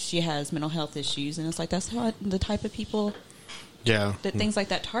she has mental health issues and it's like that's how the type of people Yeah. that things like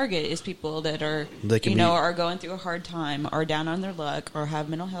that target is people that are They can be- are going through a hard time, are down on their luck, or have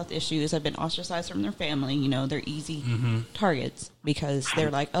mental health issues, have been ostracized from their family. They're easy targets because they're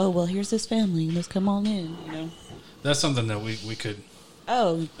like, oh well, here's this family, let's come on in. That's something that we could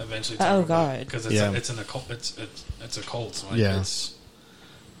Oh, eventually. Oh, Talk about, God. because it's an occult. It's a cult. So like Yeah. It's,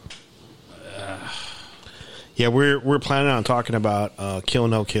 Yeah, we're planning on talking about Kill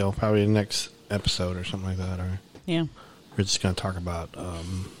No Kill probably the next episode or something like that. Or yeah. we're just going to talk about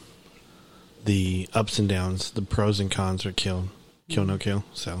the ups and downs, the pros and cons of Kill No Kill.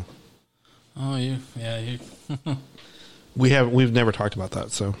 So we've never talked about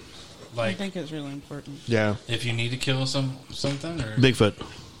that. So I like think it's really important yeah, if you need to kill something or Bigfoot,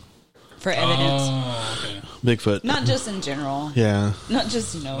 for evidence, Oh, okay. Bigfoot, not just in general, yeah. not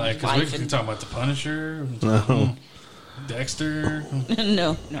just Like, because we life can and talk about the Punisher, No. Dexter.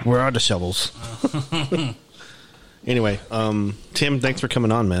 no. Where are the shovels? Anyway, Tim, thanks for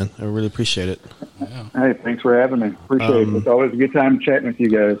coming on, man. I really appreciate it. Yeah, Hey, thanks for having me. Appreciate it. It's always a good time chatting with you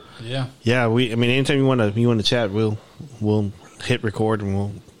guys. yeah. Yeah, anytime you want to chat, we'll hit record and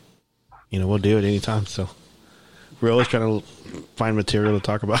we'll do it anytime. So we're always trying to find material to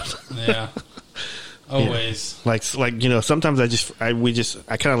talk about. Yeah. Always. like sometimes I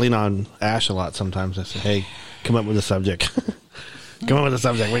kind of lean on Ash a lot. Sometimes I say, hey, come up with a subject. Come up with a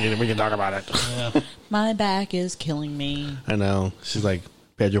subject. We can talk about it. Yeah. My back is killing me. I know. She's like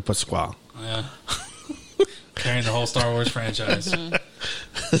Pedro Pascual. Yeah. Carrying the whole Star Wars franchise.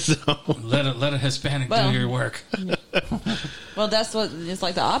 So Let a Hispanic Well- do your work. Well, that's what it's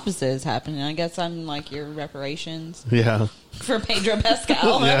like. The opposite is happening. I guess I'm like your reparations yeah. for Pedro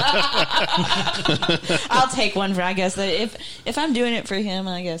Pascal. I'll take one for. I guess that if I'm doing it for him,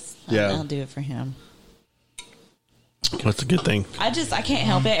 I guess I'll do it for him. That's a good thing. I can't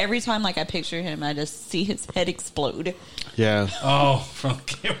help it. Every time like I picture him, I just see his head explode. Yeah. Oh, from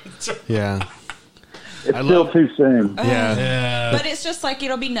Game of Thrones. Yeah. It's still too soon. Yeah. Yeah. But it's just like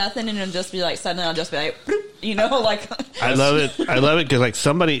it'll be nothing, and it'll just be like suddenly I'll just be like, bloop, like. I love it. I love it because like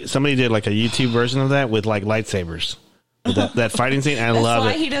somebody did like a YouTube version of that with like lightsabers. With that fighting scene. I That's love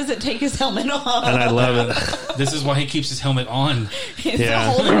why it. he doesn't take his helmet off. And I love it. This is why he keeps his helmet on. It's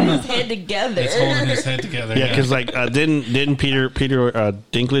Yeah. holding his head together. It's holding his head together. Yeah, because like didn't Peter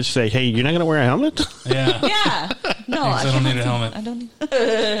Dinklage say, "Hey, you're not going to wear a helmet Yeah. Yeah. No, I don't need a helmet. I don't.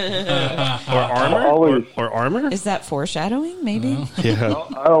 or armor Always. or armor?" Is that foreshadowing? Maybe. Yeah,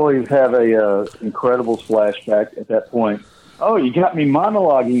 I always have a incredible flashback at that point. Oh, you got me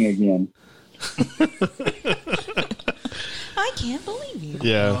monologuing again. I can't believe you.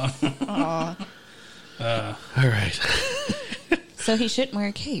 yeah. All right. So he shouldn't wear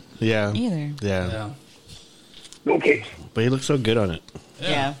a cape Yeah, either. yeah. Yeah. Okay. But he looks so good on it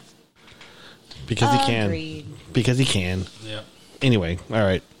Yeah. because he can. Agreed. Because he can. Yeah. Anyway, all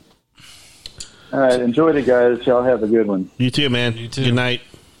right. All right, enjoy it, guys. Y'all have a good one. You too, man. You too. Good night.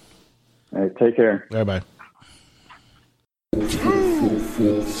 All right, take care. Bye-bye.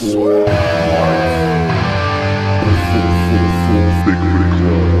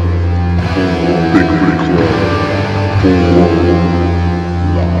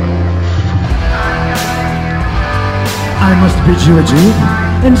 I must bid you adieu,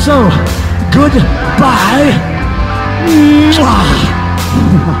 and so, goodbye,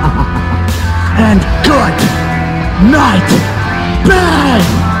 and good night,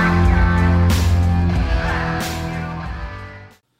 bang!